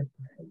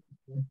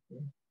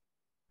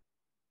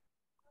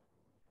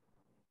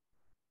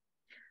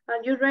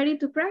 Are you ready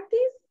to practice?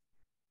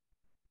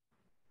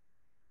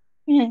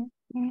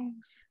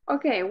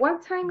 Okay,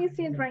 what time is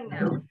it right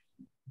now?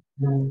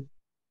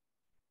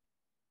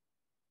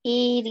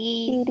 It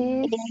is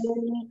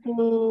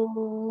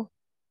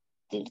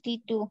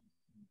 32.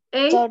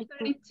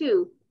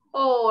 8:32.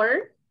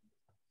 Or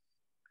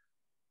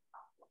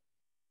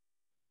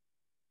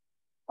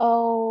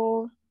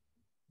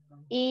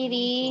it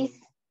is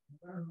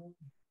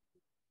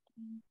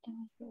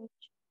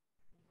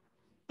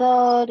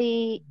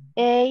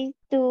 38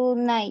 to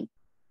 9.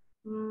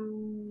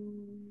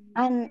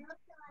 And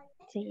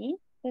sí,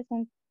 pues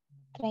son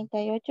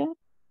 38.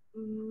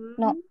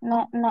 No,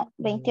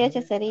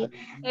 28 sería.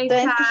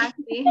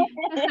 exactly.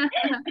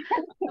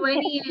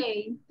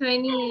 28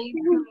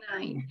 to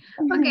 9.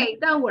 Okay,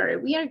 don't worry.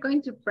 We are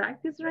going to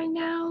practice right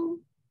now.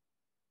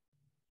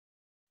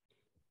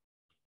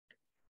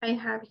 I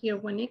have here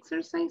one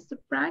exercise to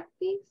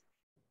practice.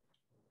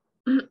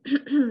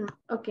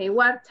 Okay,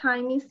 what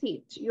time is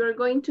it? You're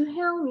going to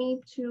help me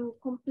to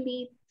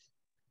complete,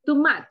 to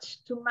match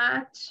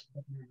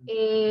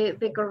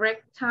the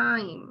correct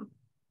time.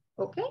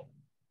 Okay?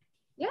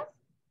 Yes?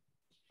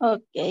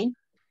 Okay.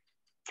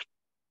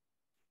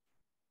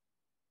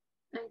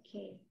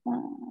 Okay.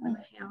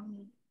 Help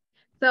me.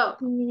 So,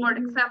 for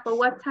example,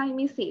 what time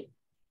is it?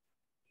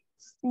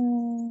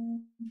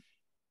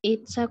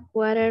 It's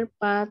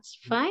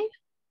 5:15.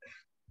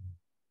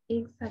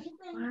 It's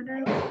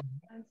 5:15.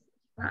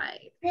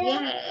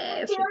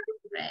 Yes, it's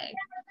correct.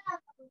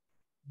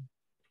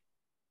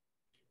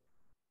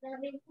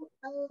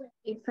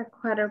 It's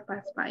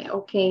 5:15.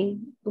 Okay.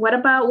 What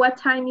about what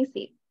time is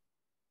it?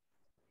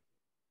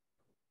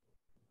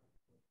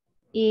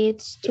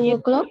 It's 2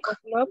 o'clock.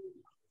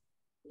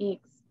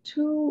 It's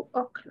 2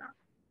 o'clock.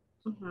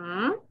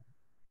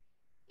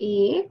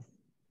 It's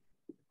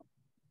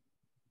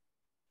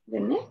the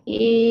next.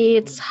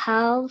 It's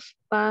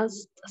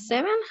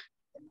 7:30.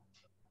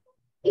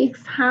 It's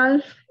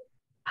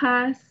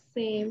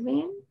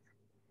 7:30.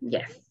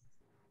 Yes.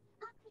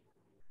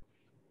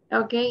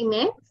 Okay,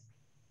 next.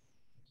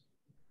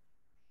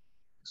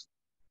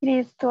 It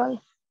is 12.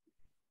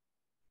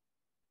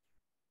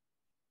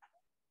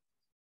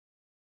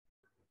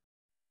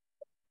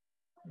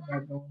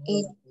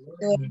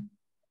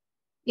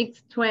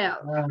 It's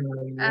 12.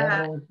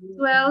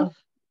 12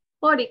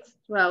 or it's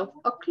 12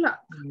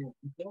 o'clock.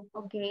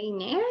 Okay,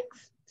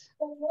 next.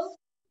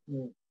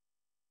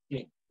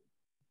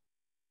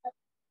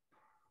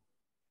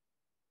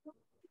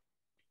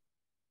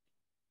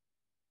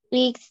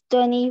 It's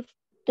 20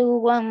 to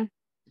 1.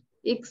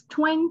 It's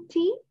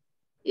 20.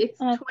 It's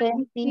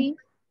 20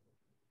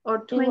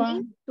 or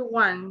 20 to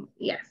 1.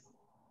 Yes.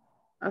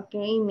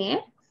 Okay,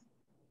 next.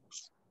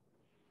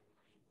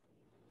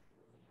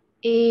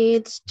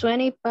 It's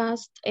 20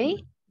 past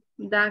 8.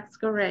 That's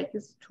correct.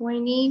 It's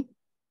 20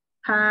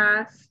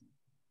 past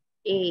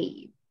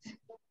 8.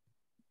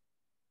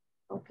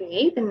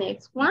 Okay, the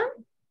next one.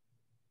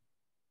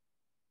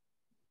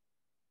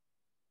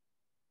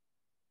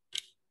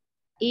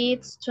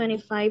 It's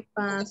 25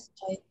 past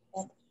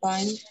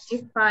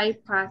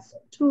 25 past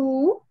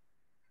 2.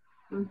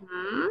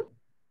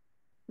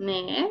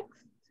 Next.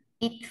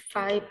 It's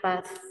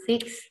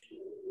 6:05.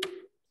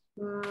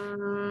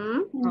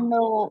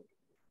 No.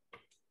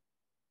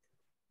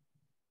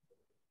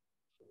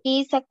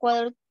 It's a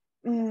quarter.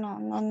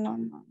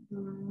 No.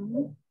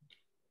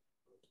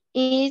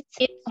 It's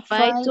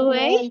 5 to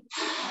 8.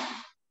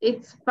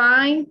 It's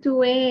 5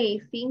 to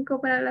 8.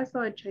 5 para las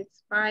 8.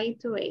 It's 5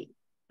 to 8.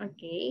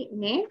 Okay,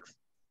 next.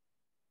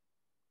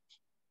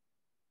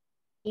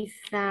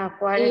 It's a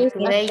quarter to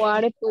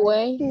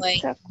 8.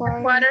 It's a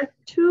Quarter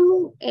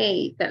to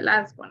 8. The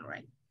last one,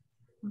 right?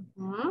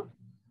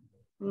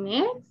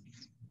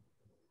 Next.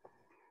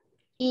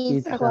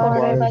 It's a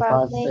quarter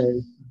past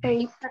 8.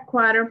 It's a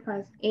quarter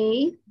past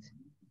 8.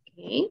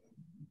 Okay.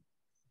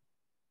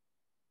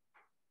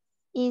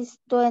 It's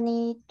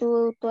 20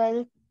 to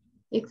 12.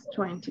 It's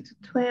 20 to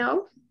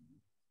 12.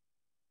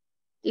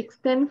 It's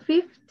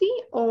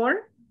 10:50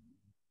 or?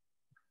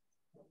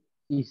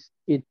 It's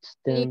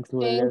 10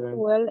 to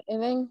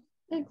 11.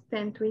 It's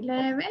 10 to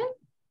 11.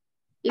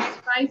 It's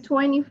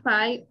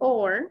 5:25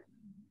 or?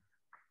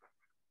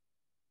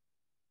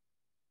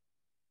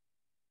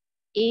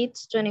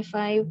 It's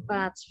 25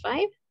 past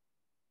 5.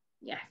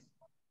 Yes.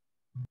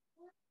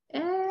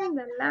 And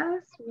the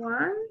last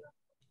one?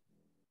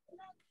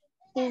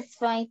 It's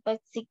 5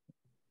 past 6.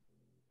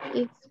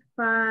 It's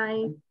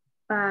 5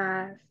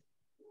 past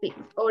 6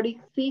 or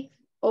it's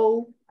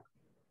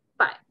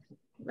 6:05.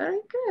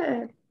 Very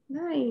good.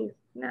 Nice,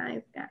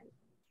 nice, guys.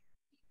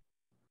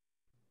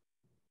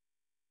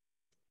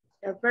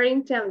 You're very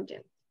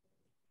intelligent.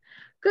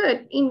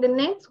 Good. In the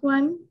next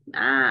one,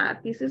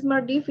 this is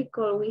more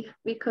difficult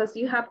because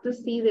you have to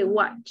see the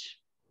watch.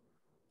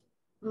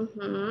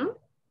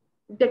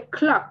 The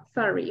clock,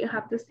 sorry, you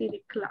have to see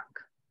the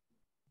clock.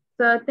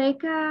 So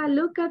take a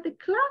look at the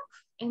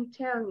clocks and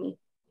tell me.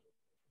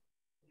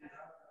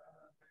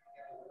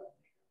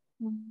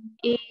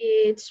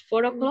 It's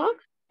 4 o'clock,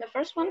 the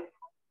first one.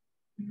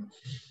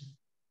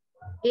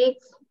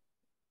 It's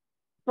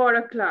 4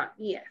 o'clock,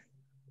 yes.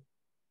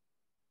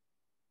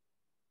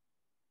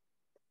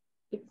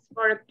 It's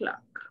 4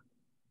 o'clock.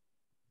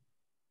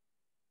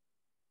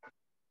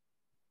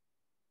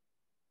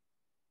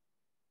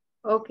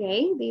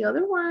 Okay, the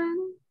other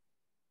one.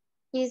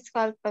 It's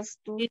 2:30.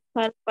 It's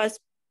 2:30.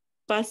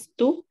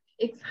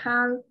 It's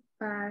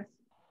 2:30.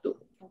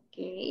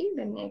 Okay,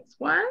 the next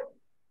one.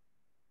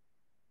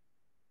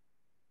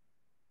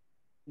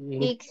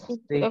 It's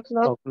 6 6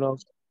 o'clock. o'clock.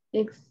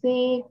 It's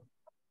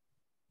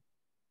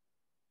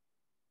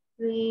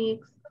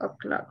 6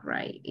 o'clock,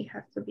 right? It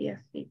has to be a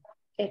 6.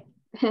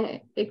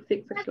 It's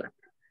 6 o'clock.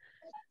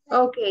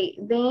 Okay,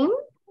 then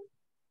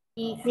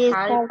It's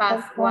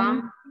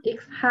 1:30.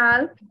 it's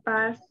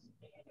 1:30.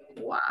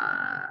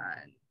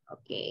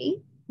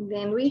 Okay,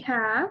 then we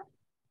have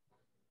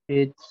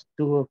It's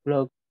 2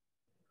 o'clock.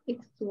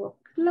 it's 2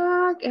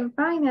 o'clock, and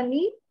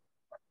finally,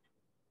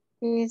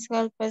 It's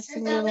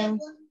 11:30.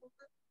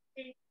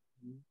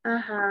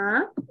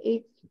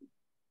 it's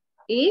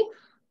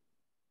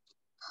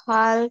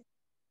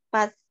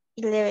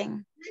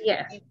 11:30.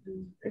 yes,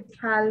 it's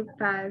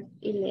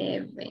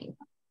 11:30.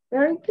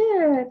 Very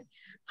good.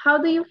 How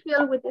do you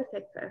feel with this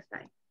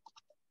exercise?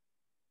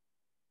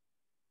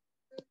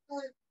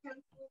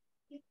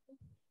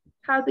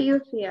 How do you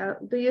feel?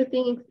 Do you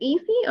think it's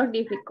easy or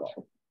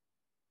difficult?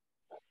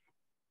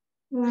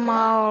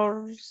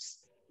 More.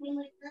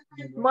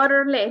 More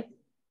or less.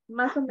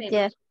 Más o menos.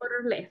 Yes. More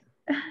or less.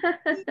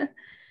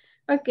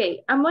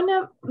 Okay, I'm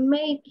gonna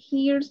make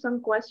here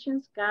some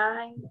questions,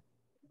 guys,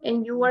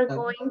 and you are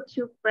going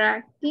to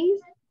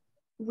practice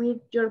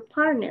with your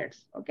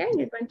partners, okay?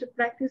 You're going to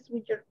practice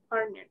with your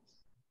partners.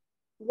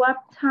 What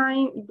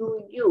time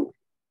do you?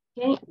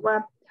 Okay,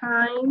 what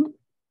time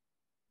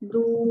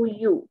do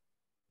you?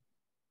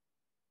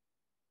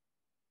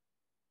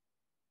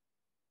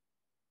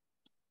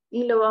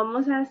 Y lo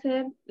vamos a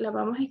hacer, la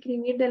vamos a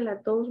escribir de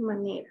las dos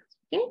maneras,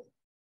 ¿ok?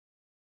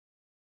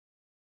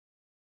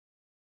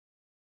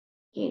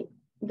 Okay.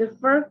 The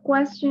first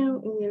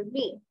question will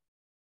be,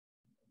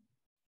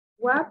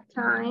 what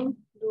time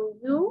do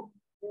you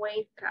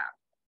wake up?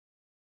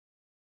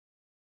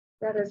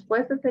 La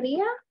respuesta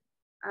sería,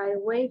 I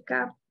wake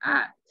up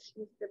at,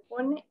 y se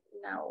pone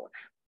la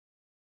hora.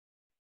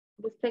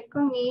 The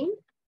second is,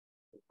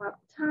 what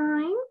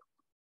time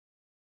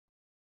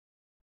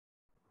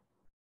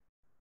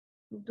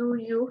do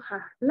you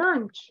have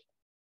lunch?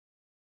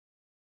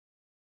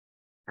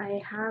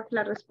 I have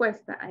la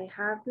respuesta. I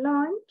have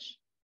lunch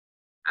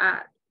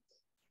at.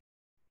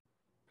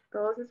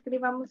 Todos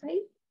escribamos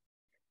ahí.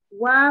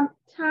 What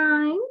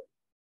time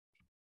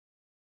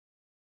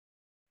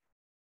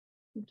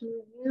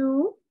do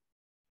you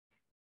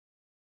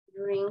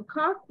drink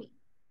coffee?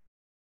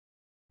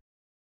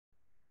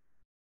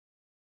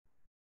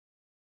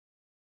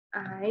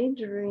 I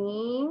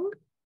drink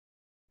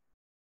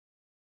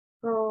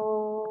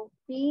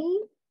coffee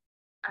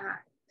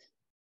at.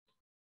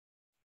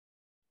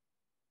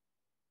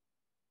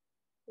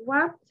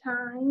 What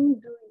time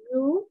do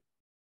you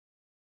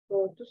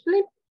go to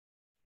sleep?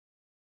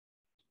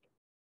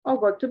 Or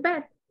go to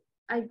bed?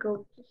 I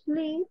go to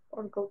sleep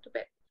or go to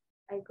bed.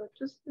 I go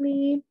to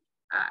sleep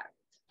at.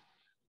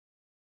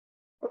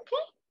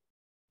 Okay?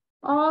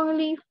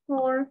 Only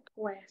 4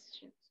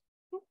 questions.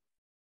 Okay?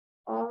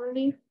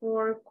 Only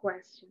 4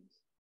 questions.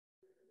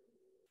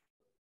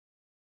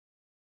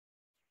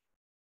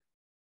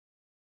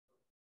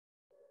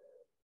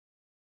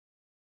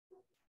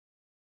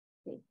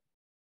 Okay.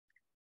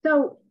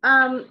 So,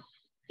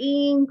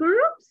 in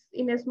groups,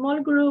 in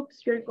small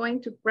groups, you're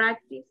going to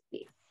practice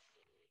this.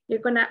 You're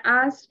gonna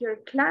ask your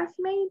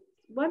classmates,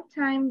 what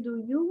time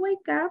do you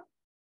wake up?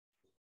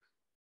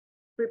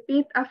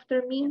 Repeat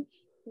after me.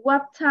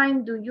 What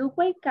time do you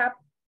wake up?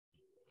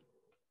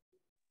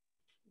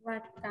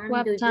 What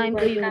What time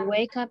do you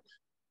wake up?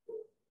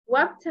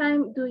 What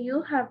time do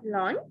you have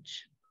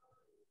lunch?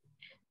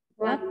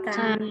 What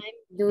time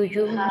do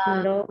you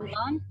have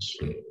lunch?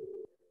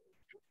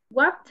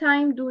 What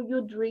time do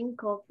you drink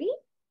coffee?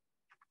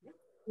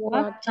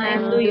 What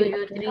time do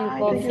you drink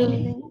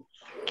coffee?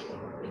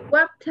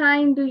 What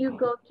time do you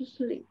go to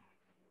sleep?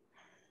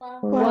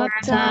 What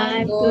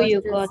time do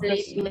you go to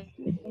sleep?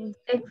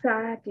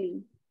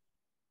 Exactly.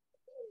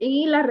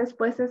 Y la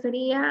respuesta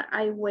sería,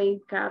 I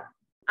wake up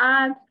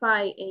at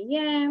 5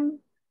 a.m.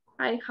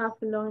 I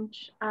have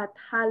lunch at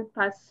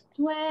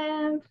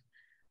 12:30.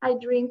 I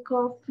drink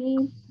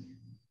coffee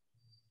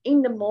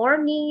in the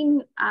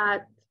morning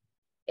at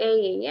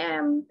 8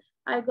 a.m.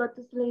 I go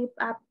to sleep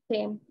at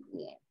 10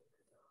 p.m.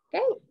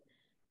 Okay,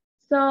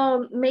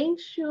 so make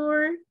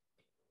sure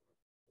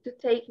to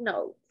take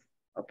notes.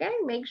 Okay,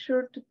 make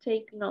sure to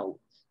take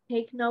notes.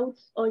 Take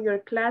notes of your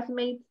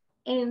classmates'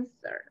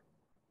 answer.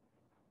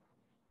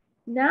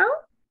 Now,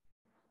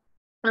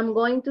 I'm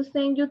going to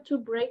send you to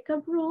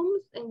breakout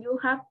rooms and you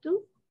have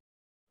to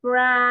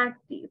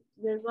practice.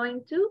 We're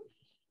going to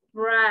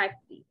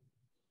practice.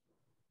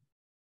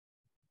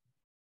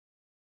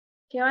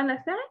 ¿Qué van a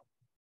hacer?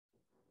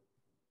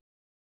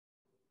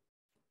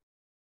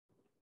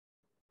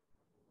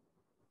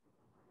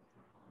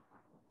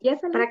 Ya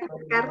se las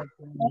Practicar.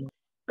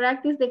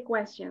 practice the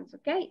questions,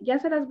 ¿ok? Ya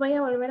se las voy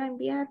a volver a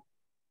enviar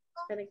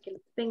para que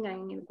las tengan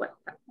en el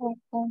WhatsApp.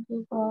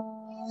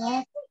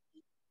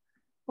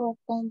 What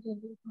time do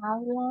you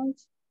have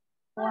lunch?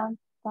 What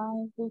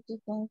time do you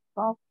drink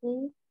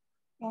coffee?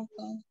 What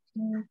time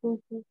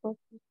do you go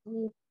to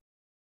sleep?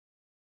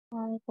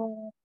 I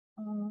go,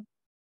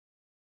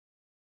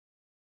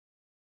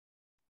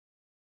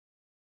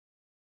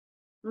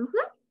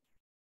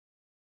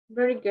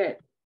 Very good.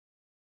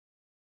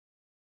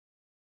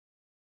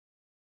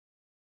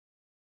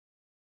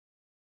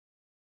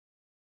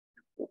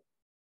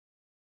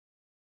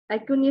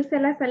 Hay que unirse a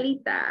las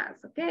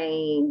salitas, ¿ok?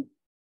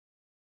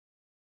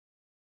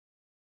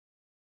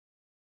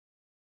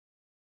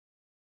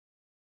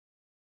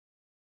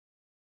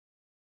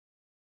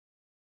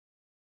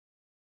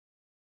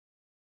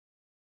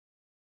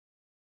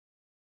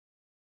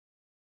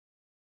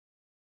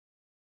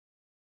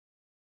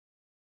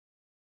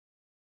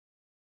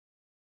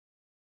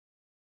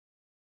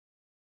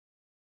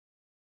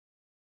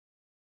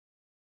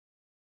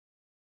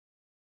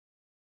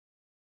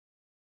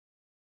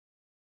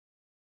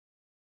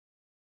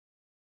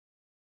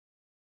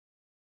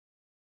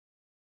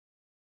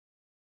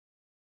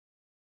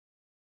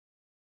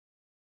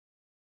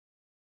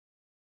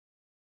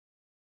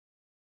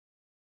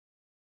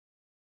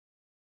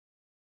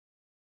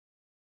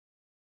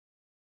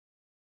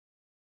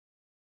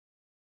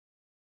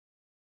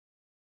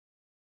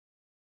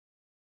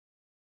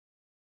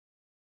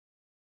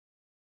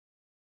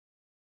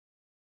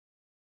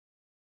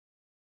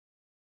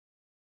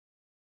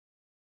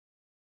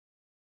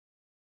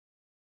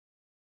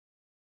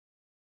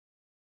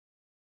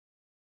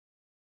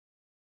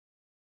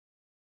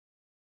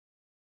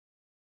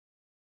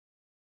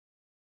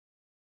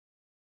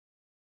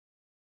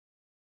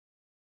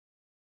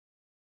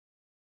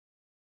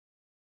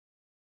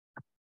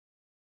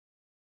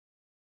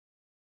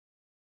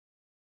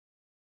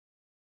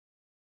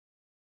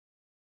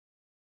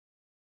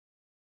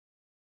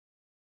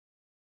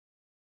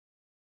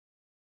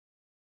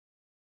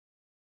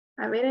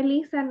 A ver,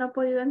 Elisa, no ha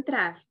podido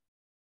entrar.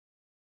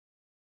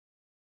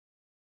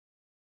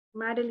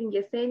 Marilyn,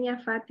 Yesenia,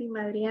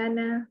 Fátima,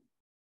 Adriana.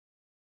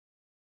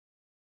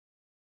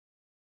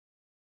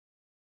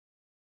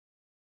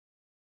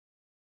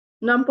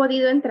 No han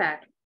podido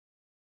entrar.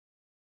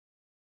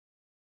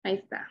 Ahí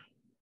está.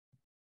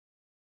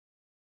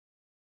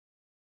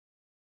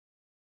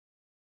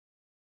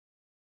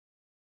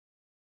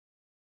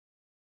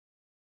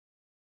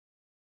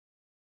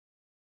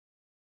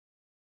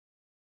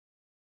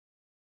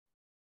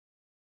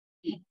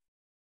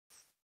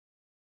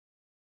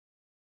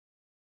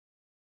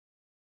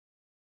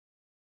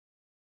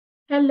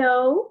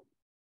 Hello.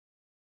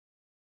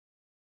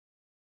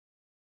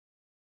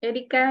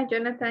 Erika,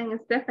 Jonathan,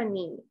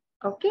 Stephanie.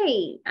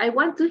 Okay, I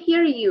want to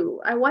hear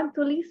you. I want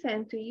to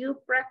listen to you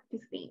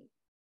practicing.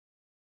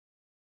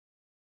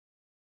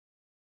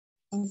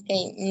 Ok,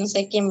 no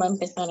sé quién va a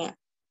empezar a...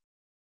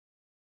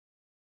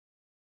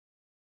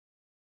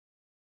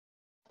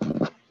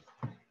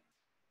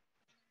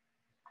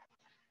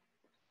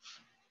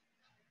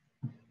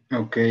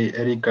 Okay,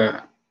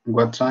 Erika,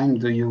 what time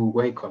do you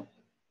wake up?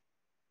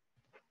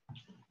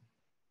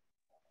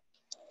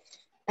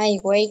 I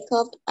wake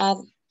up at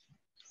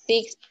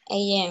 6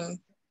 a.m.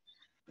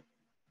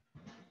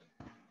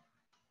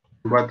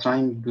 What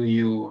time do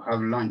you have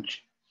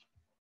lunch?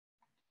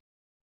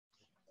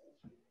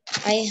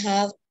 I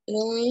have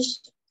lunch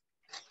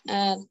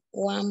at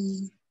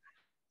 1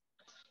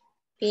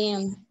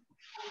 p.m.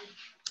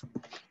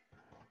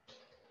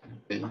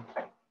 Okay.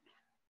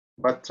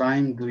 What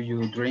time do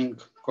you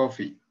drink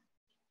coffee?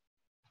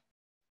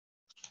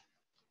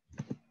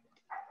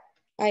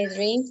 I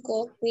drink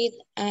coffee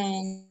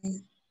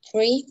at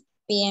 3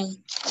 p.m.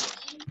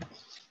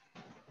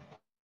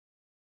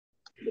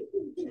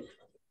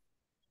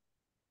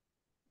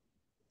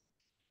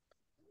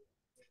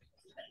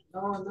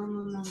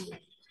 no.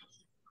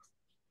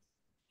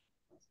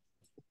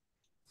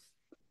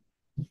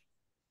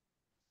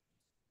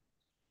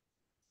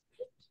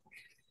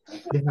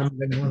 Déjame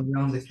ver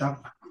dónde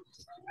está.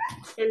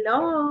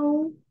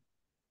 Hello.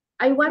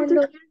 I want to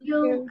Hello, hear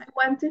you. teacher. I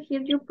want to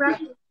hear you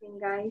practicing,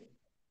 guys.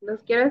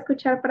 Los quiero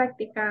escuchar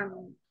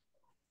practicando.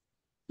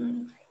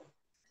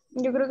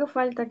 Yo creo que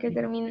falta que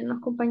terminen los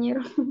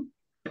compañeros.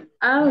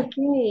 Ah,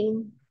 okay.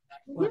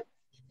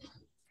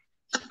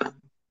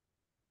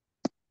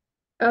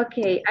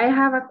 Okay, I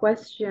have a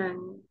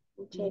question.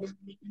 Okay.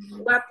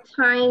 What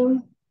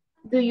time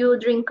do you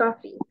drink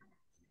coffee?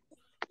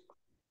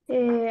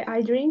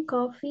 I drink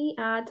coffee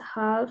at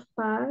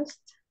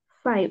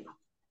 5:30.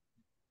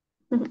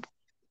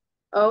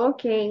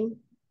 Okay.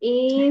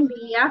 In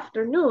the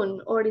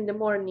afternoon or in the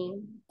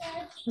morning?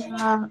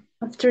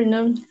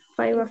 Afternoon,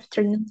 5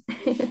 afternoon.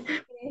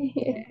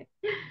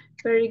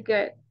 Very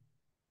good.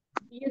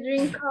 Do you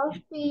drink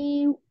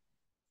coffee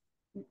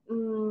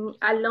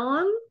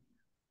alone,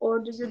 or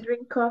do you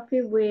drink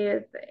coffee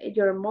with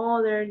your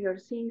mother, your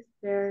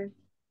sister?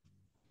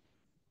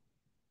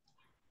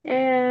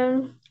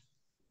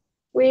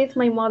 With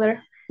my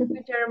mother.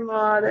 With your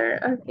mother,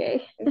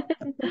 okay.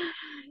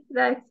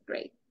 That's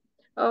great.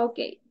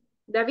 Okay.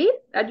 David,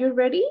 are you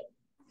ready?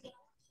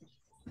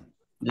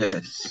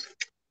 Yes.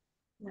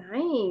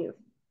 Nice.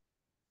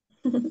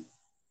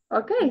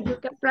 Okay, you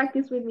can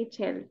practice with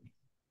Michelle.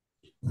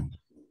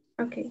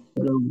 Okay.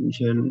 Hello,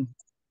 Michelle.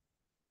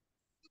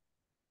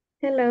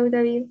 Hello,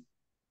 David.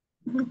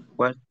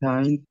 What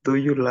time do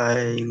you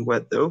like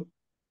what up?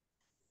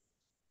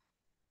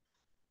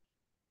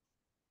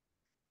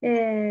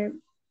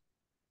 Can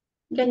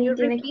you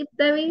repeat,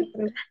 David?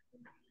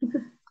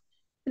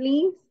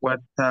 Please.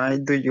 What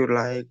time do you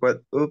like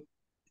what up?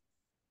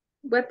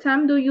 What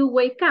time do you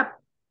wake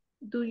up?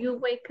 Do you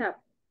wake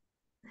up?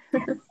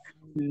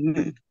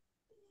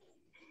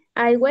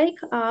 I wake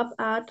up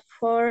at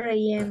 4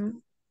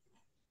 a.m.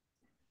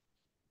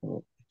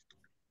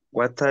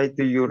 What time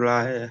do you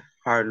like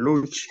hard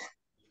lunch?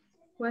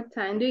 What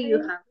time do you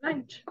have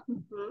lunch?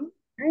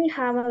 I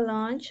have a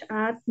lunch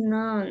at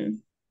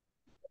noon.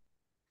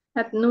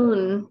 At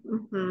noon.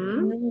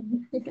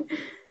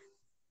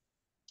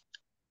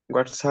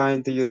 What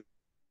time do you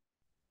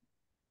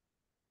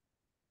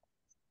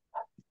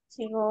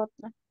Sigo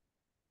otra.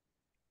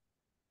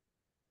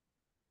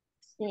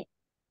 Sí.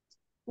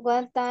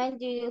 What time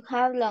do you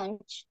have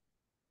lunch?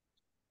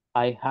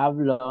 I have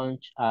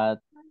lunch at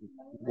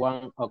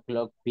 1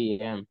 o'clock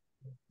p.m.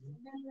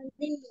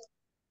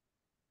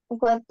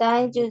 What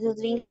time do you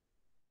drink?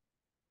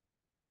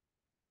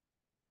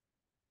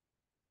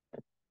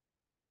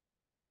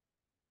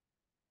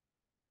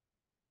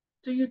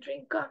 Do you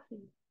drink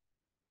coffee?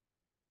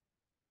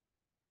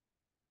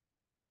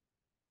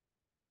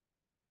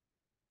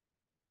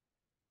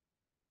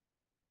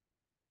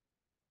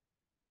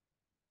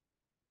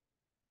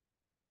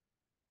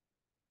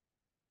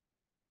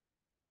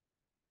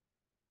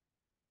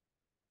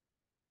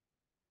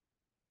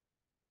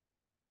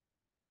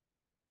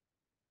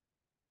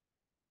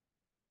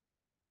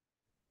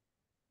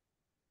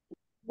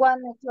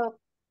 1 o'clock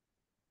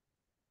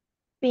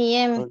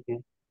p.m. Okay.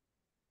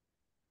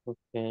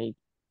 Okay.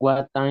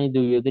 What time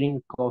do you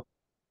drink coffee?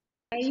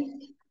 Ay,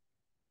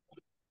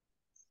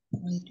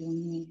 Dios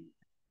mío.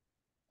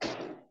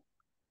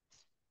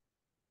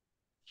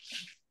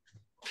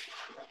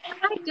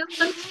 I just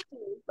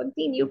continue.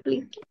 Continue,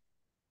 please.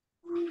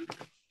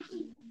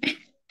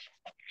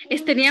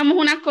 Teníamos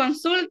una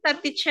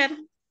consulta, teacher.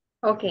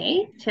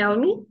 Okay, tell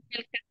me.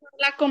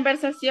 La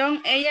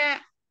conversación,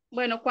 ella,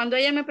 bueno, cuando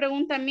ella me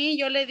pregunta a mí,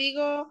 yo le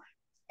digo,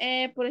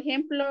 por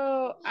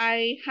ejemplo,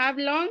 I have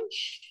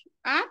lunch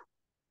at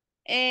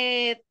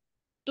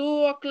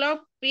 2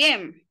 o'clock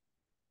p.m.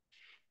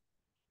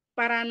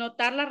 Para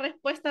anotar la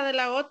respuesta de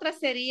la otra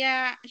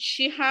sería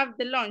she have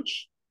the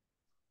lunch.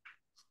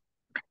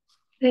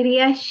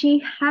 Sería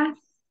she has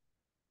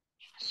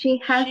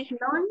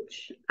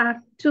lunch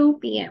at 2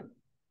 p.m.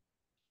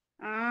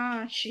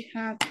 Ah, she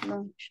had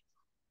lunch.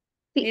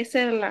 Sí. Esa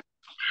es la...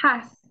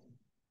 Has.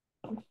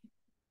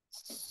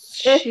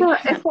 She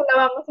had. Eso lo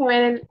vamos a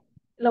ver,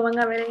 lo van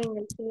a ver en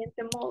el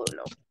siguiente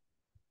módulo.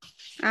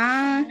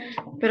 Ah,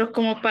 pero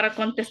como para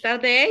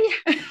contestar de ella.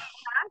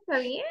 Ah, está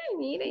bien,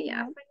 mire,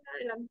 ya fue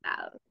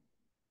adelantado.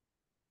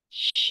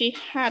 She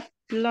had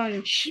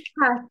lunch.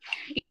 Has.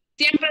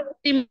 Siempre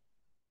decimos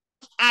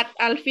at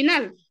al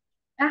final.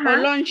 Ajá. O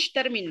lunch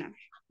termina.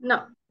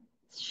 No.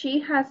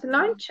 She has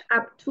lunch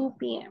at 2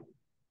 p.m.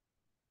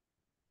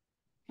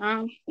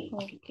 Ah,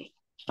 ok.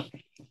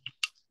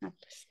 Ah,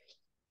 pues.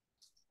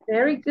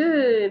 Very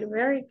good,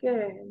 very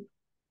good.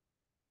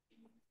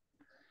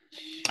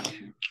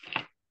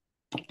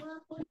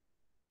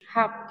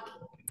 Have.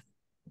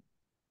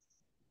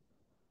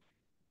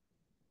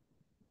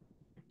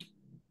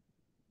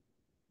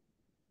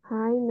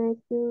 I met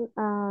you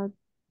at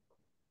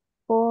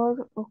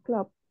 4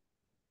 o'clock.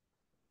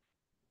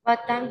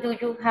 What time do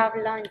you have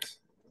lunch?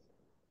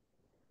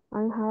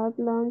 I have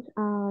lunch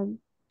at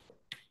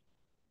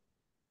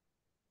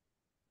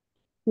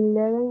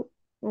 11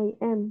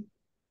 a.m.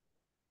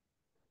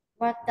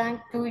 What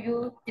time do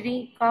you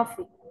drink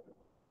coffee?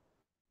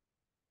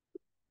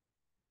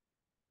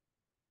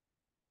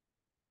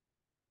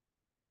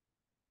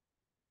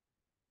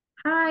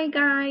 Hi,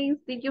 guys.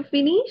 Did you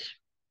finish?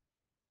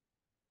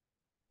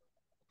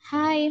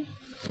 Hi.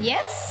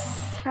 Yes.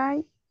 Hi.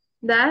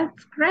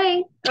 That's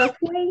great.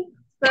 Okay.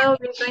 So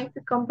we're going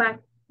to come back.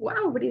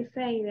 Wow, what do you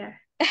say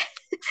there?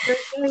 You're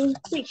getting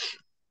sick.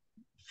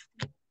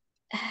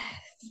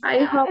 I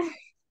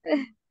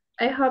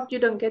hope you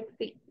don't get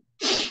sick.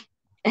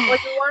 Or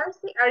you are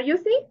sick? Are you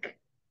sick?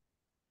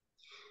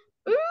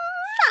 No.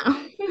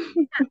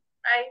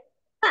 Right.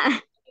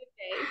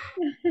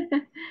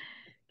 Okay.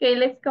 Okay,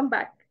 let's come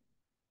back.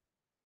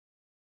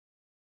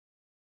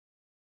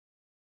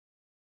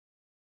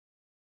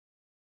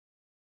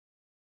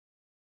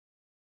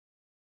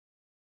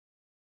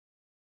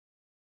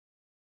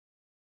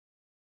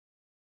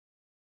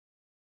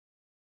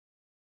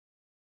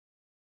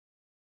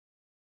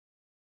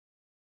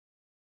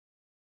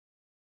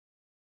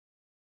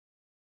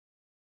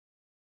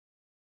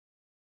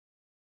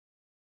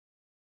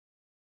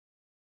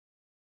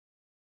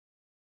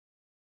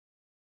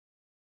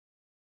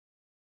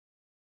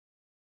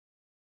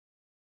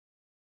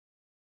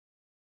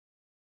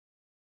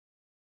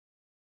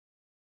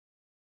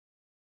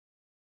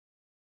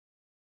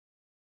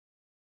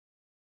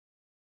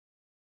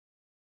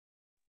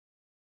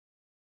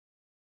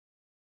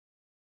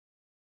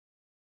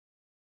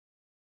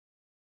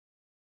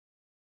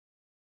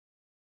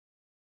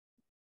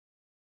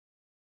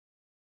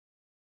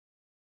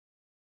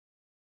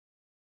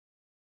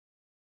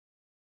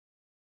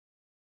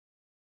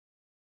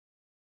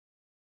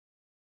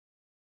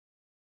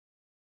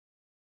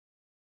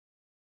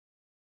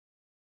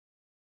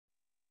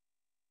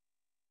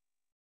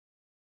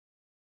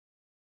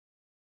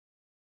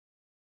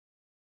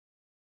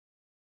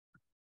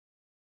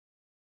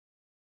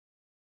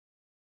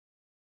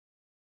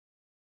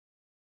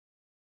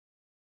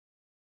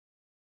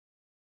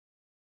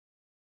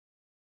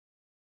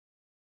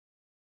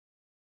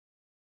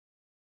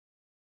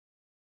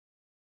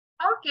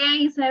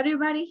 Okay, is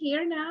everybody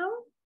here now?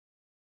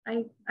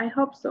 I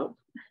hope so.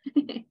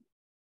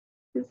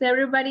 Is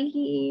everybody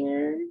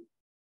here?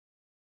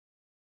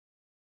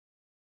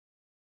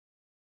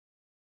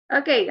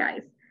 Okay,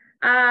 guys.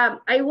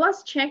 I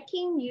was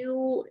checking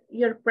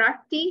your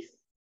practice,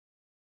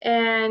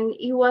 and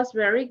it was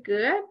very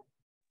good.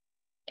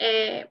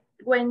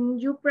 When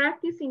you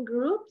practice in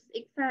groups,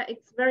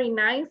 it's very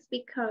nice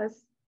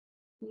because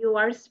you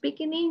are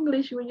speaking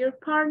English with your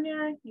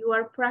partner, you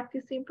are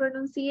practicing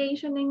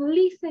pronunciation and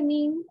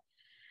listening.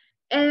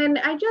 And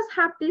I just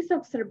have this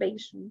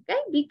observation, okay?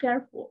 Be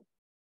careful.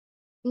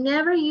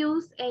 Never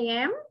use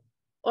AM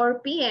or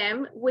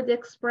PM with the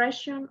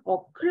expression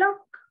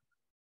o'clock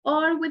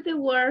or with the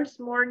words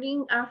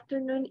morning,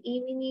 afternoon,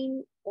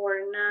 evening,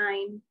 or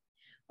 9.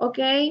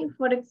 Okay,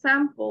 for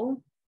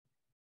example,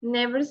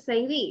 never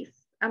say this.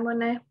 I'm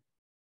gonna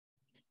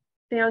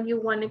tell you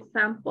one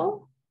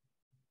example.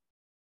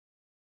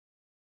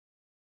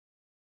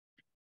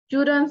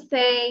 You don't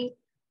say,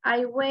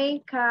 I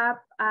wake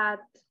up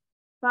at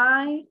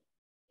 5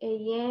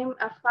 a.m.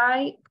 at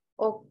 5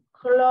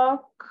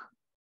 o'clock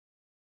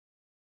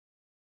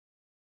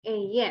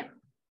a.m.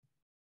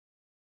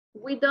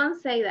 We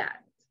don't say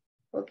that,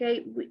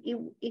 okay?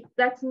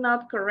 That's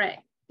not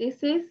correct.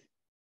 This is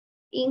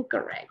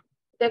incorrect.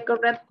 The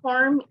correct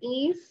form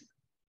is,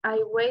 I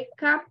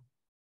wake up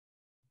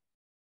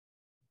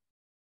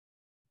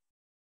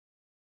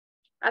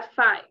at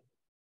 5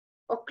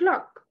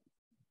 o'clock.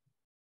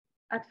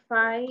 At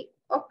 5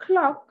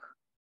 o'clock,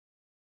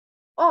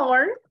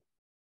 or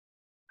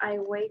I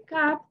wake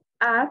up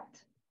at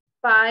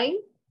 5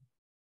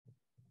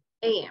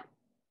 a.m.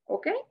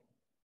 Okay?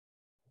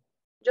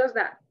 Just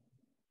that.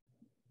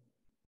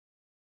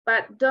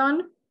 But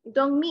don't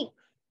mix.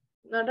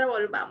 No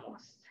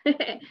revolvamos.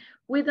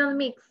 We don't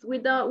mix. We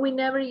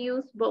never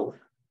use both.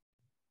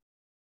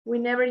 We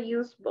never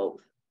use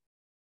both.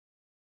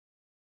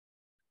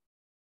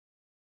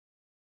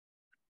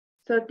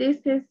 So this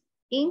is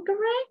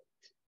incorrect,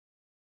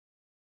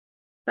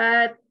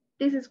 but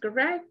this is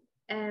correct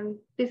and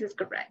this is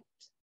correct.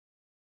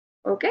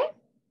 Okay?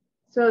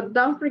 So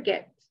don't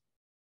forget.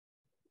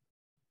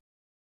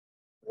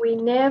 We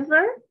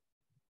never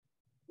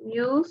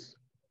use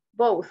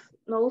both.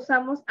 No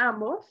usamos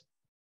ambos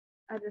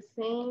at the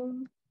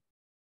same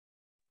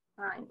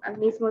time, al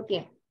mismo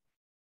tiempo.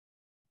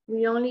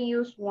 We only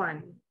use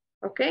one,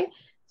 okay?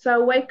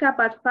 So wake up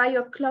at 5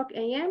 o'clock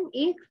a.m.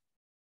 is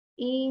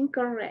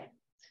incorrect,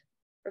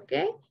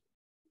 okay?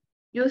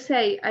 You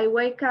say, I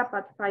wake up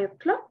at 5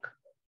 o'clock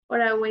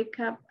or I wake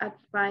up at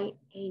 5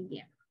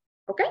 a.m.,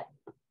 okay?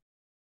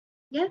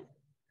 Yes?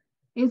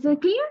 Is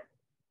it clear?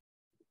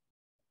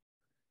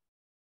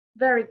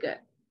 Very good.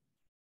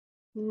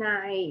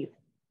 Nice,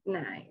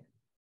 nice.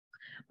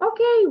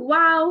 Okay,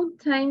 wow,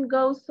 time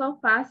goes so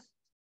fast.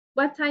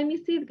 What time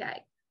is it,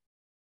 guys?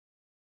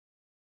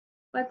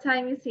 What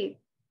time is it?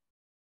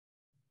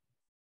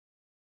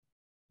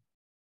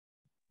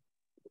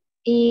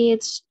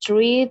 It's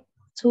 3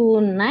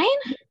 to 9.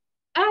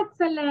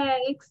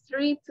 Excellent, it's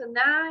 3 to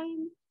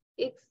 9.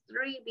 It's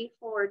 3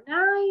 before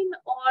 9,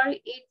 or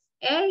it's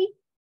 8.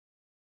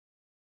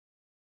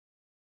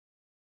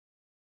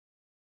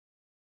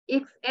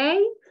 It's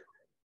 8.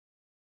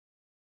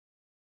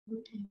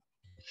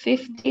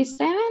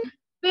 57.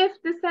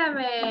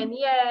 57,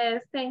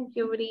 yes, thank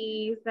you,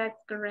 Brice,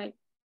 that's correct.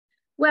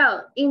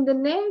 Well, in the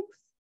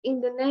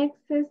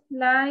next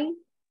slide,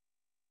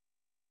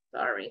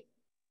 sorry,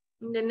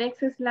 in the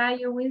next slide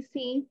you will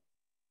see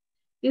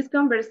this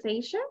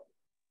conversation.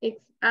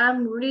 It's,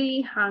 I'm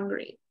really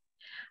hungry.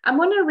 I'm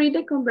gonna read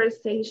the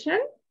conversation,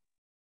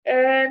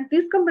 and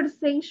this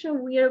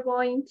conversation we are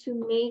going to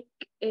make,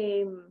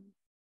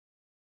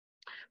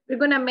 we're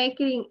gonna make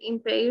it in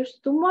pairs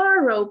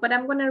tomorrow, but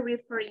I'm gonna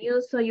read for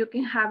you so you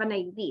can have an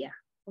idea,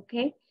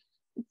 okay?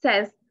 It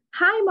says,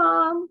 hi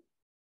mom,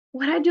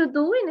 what are you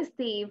doing,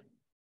 Steve?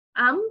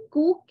 I'm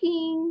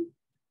cooking.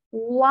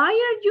 Why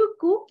are you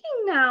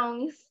cooking now?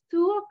 It's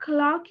 2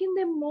 o'clock in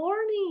the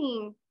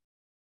morning.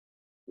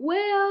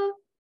 Well,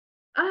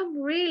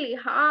 I'm really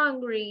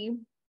hungry.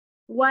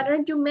 What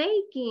are you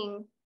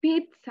making?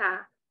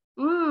 Pizza.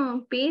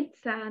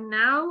 Pizza.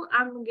 Now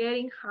I'm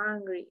getting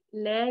hungry.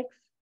 Let's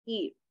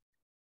eat.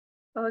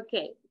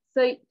 Okay,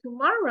 so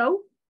tomorrow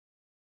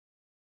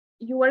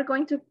you are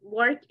going to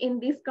work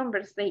in this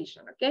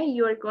conversation, okay?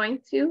 You are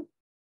going to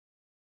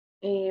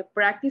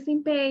practice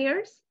in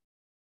pairs.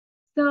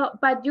 So,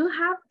 but you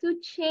have to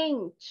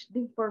change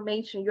the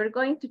information. You're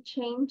going to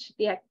change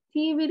the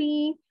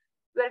activity.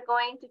 We're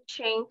going to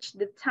change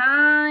the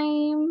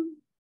time,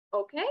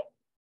 okay?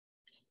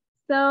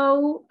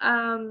 So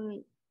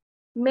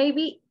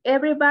maybe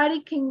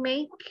everybody can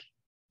make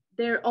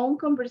their own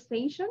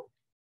conversation.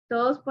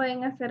 Todos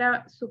pueden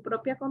hacer su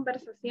propia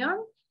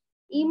conversación.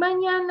 Y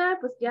mañana,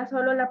 pues ya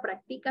solo la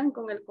practican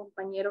con el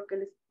compañero que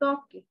les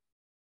toque.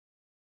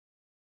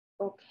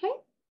 Okay?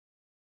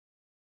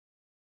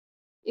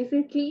 Is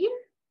it clear?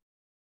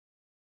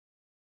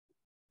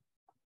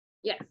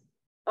 Yes.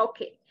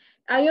 Okay.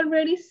 I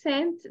already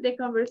sent the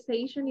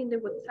conversation in the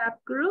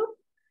WhatsApp group.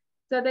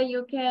 so that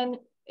you can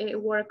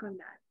work on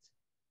that.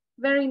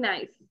 Very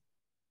nice.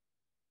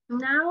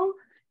 Now,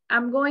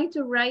 I'm going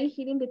to write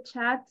here in the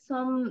chat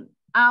some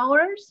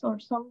hours or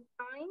some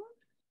time,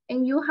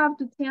 and you have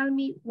to tell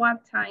me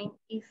what time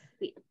is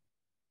it,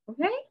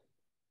 okay?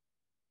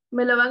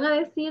 Me lo van a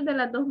decir de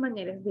las dos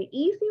maneras, the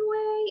easy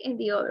way and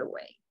the other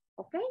way,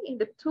 okay? In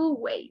the two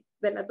ways,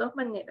 de las dos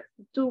maneras,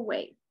 the two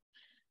ways.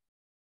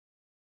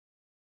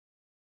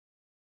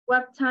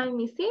 What time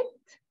is it?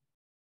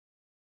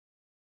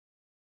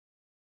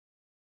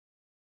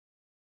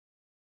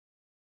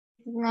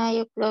 It's 9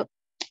 o'clock.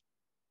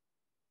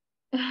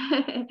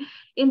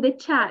 In the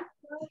chat,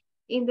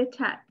 in the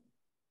chat.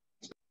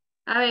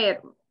 A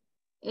ver,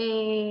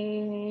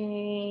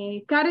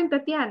 Karen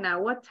Tatiana,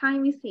 what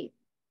time is it?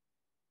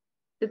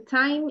 The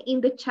time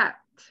in the chat.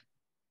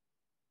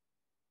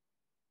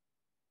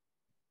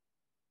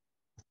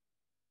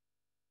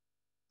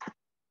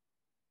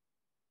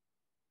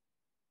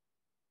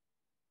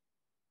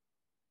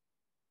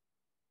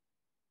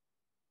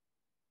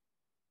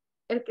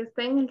 El que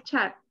está en el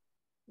chat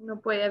no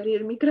puede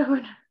abrir el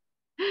micrófono.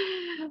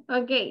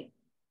 Ok.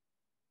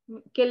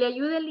 Que le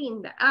ayude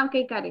Linda. Ah,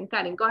 ok, Karen,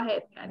 go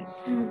ahead, Karen.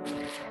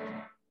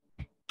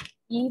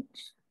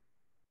 It's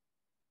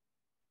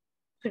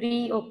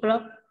 3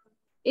 o'clock.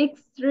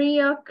 It's 3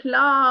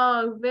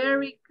 o'clock.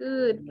 Very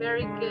good,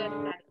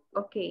 Karen.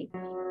 Okay,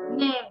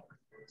 next.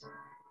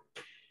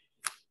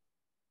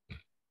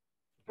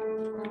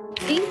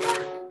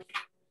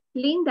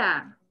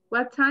 Linda,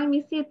 what time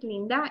is it,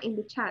 Linda, in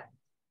the chat?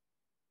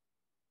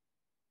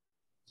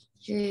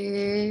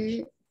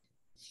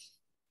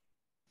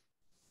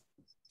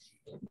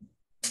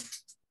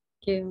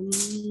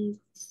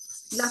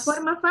 La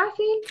forma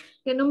fácil,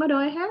 ¿qué número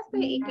es este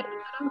y qué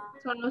números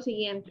son los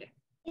siguientes?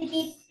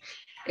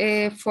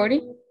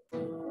 40.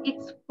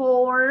 It's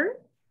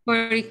 4.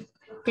 40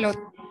 o'clock.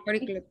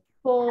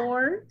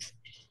 4.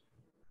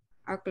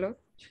 O'clock.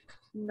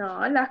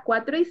 No, las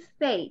 4 y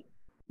 6.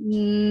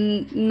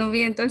 No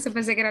vi, entonces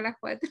pensé que era las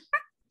 4.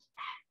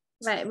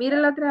 Vale,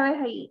 míralo otra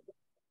vez ahí.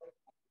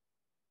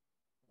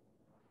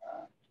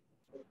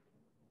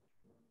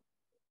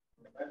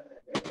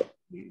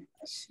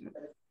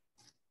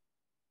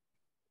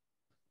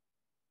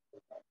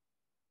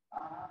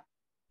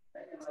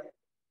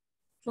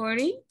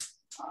 ¿40?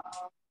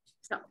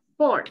 No,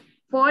 4.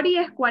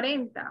 40 es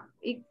 40.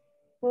 Y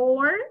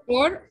 4.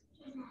 4.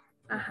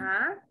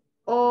 Ajá.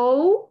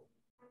 O.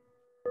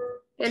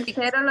 El Six.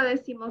 0 lo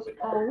decimos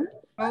O.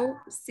 Oh,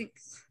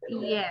 6.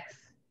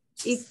 Yes.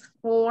 It's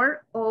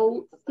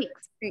 4:06.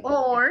 Six.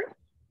 Or.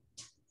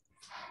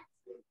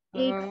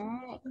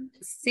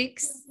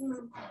 6.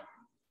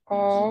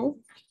 Oh.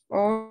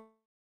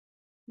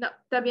 No,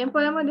 también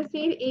podemos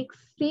decir it's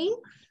 6.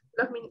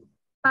 Los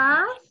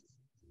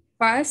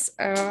past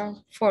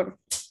 4.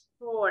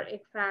 4,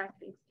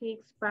 exactly.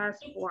 6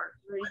 past 4.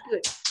 Very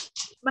good.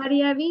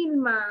 María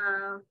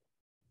Vilma.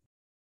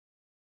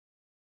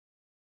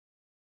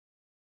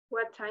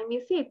 What time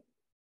is it?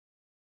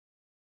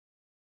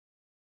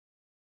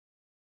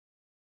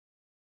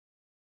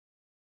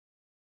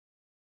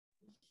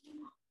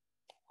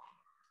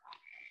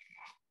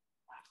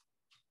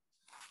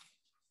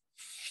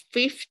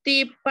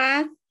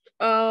 $50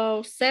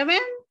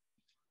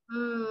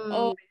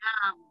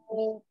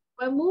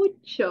 Fue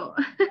mucho.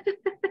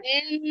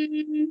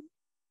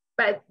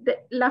 But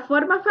la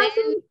forma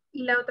fácil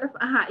y la otra,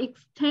 ajá,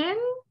 it's 10.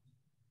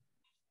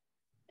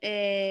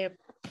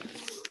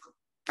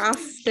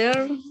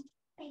 After.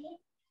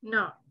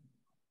 No.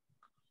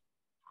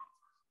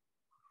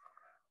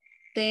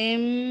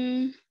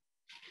 Then,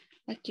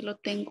 aquí lo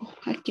tengo.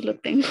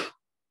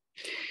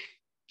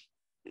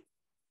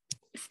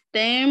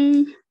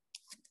 10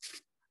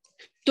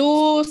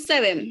 to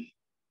 7.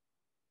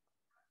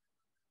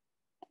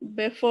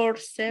 Before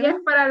 7.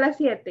 10 para las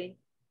 7.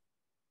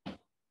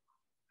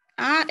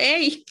 Ah,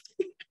 8.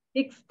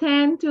 It's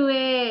 10 to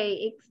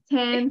 8. It's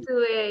 10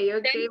 to 8.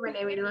 Okay,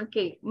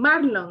 okay.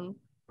 Marlon.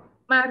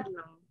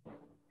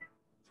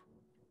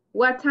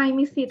 What time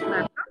is it,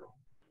 Marlon?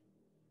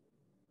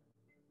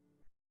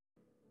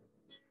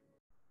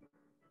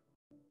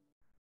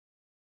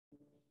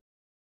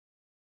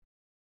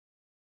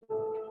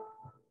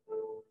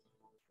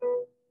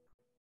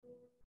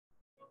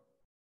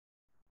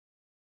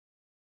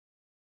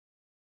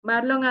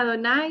 Marlon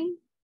Adonai.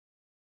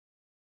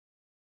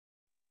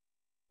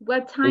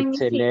 What time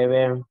is it?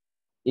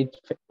 It's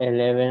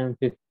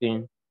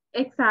 11:15.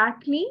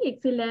 Exactly,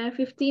 it's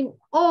 11:15.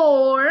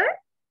 Or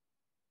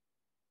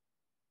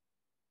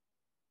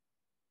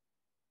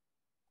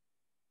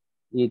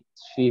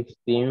It's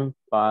 15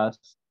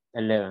 past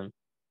 11.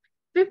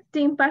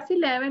 15 past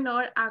 11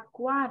 or a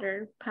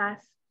quarter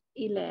past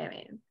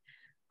 11.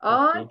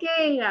 Okay.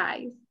 Okay,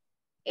 guys.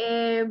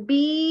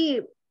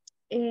 Be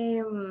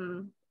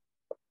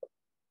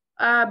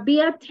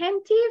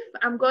attentive.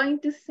 I'm going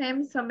to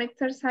send some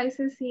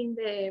exercises in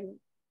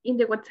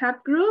the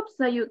WhatsApp group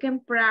so you can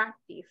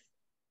practice.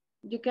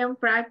 You can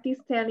practice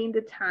telling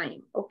the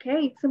time,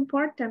 okay? It's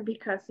important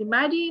because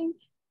imagine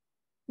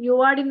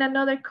you are in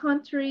another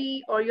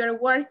country or you're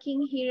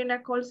working here in a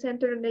call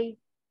center and they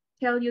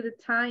tell you the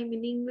time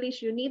in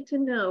English, you need to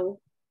know.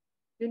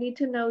 You need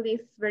to know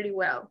this very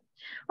well.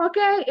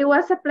 Okay, it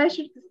was a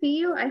pleasure to see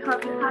you. I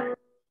hope you have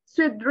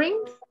sweet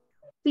dreams.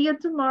 See you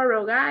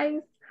tomorrow,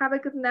 guys. Have a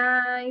good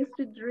night.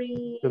 Sweet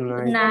dreams. Good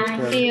night. Nice.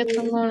 teacher. See you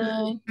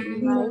tomorrow.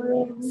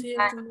 See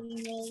you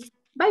tomorrow.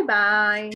 Bye-bye.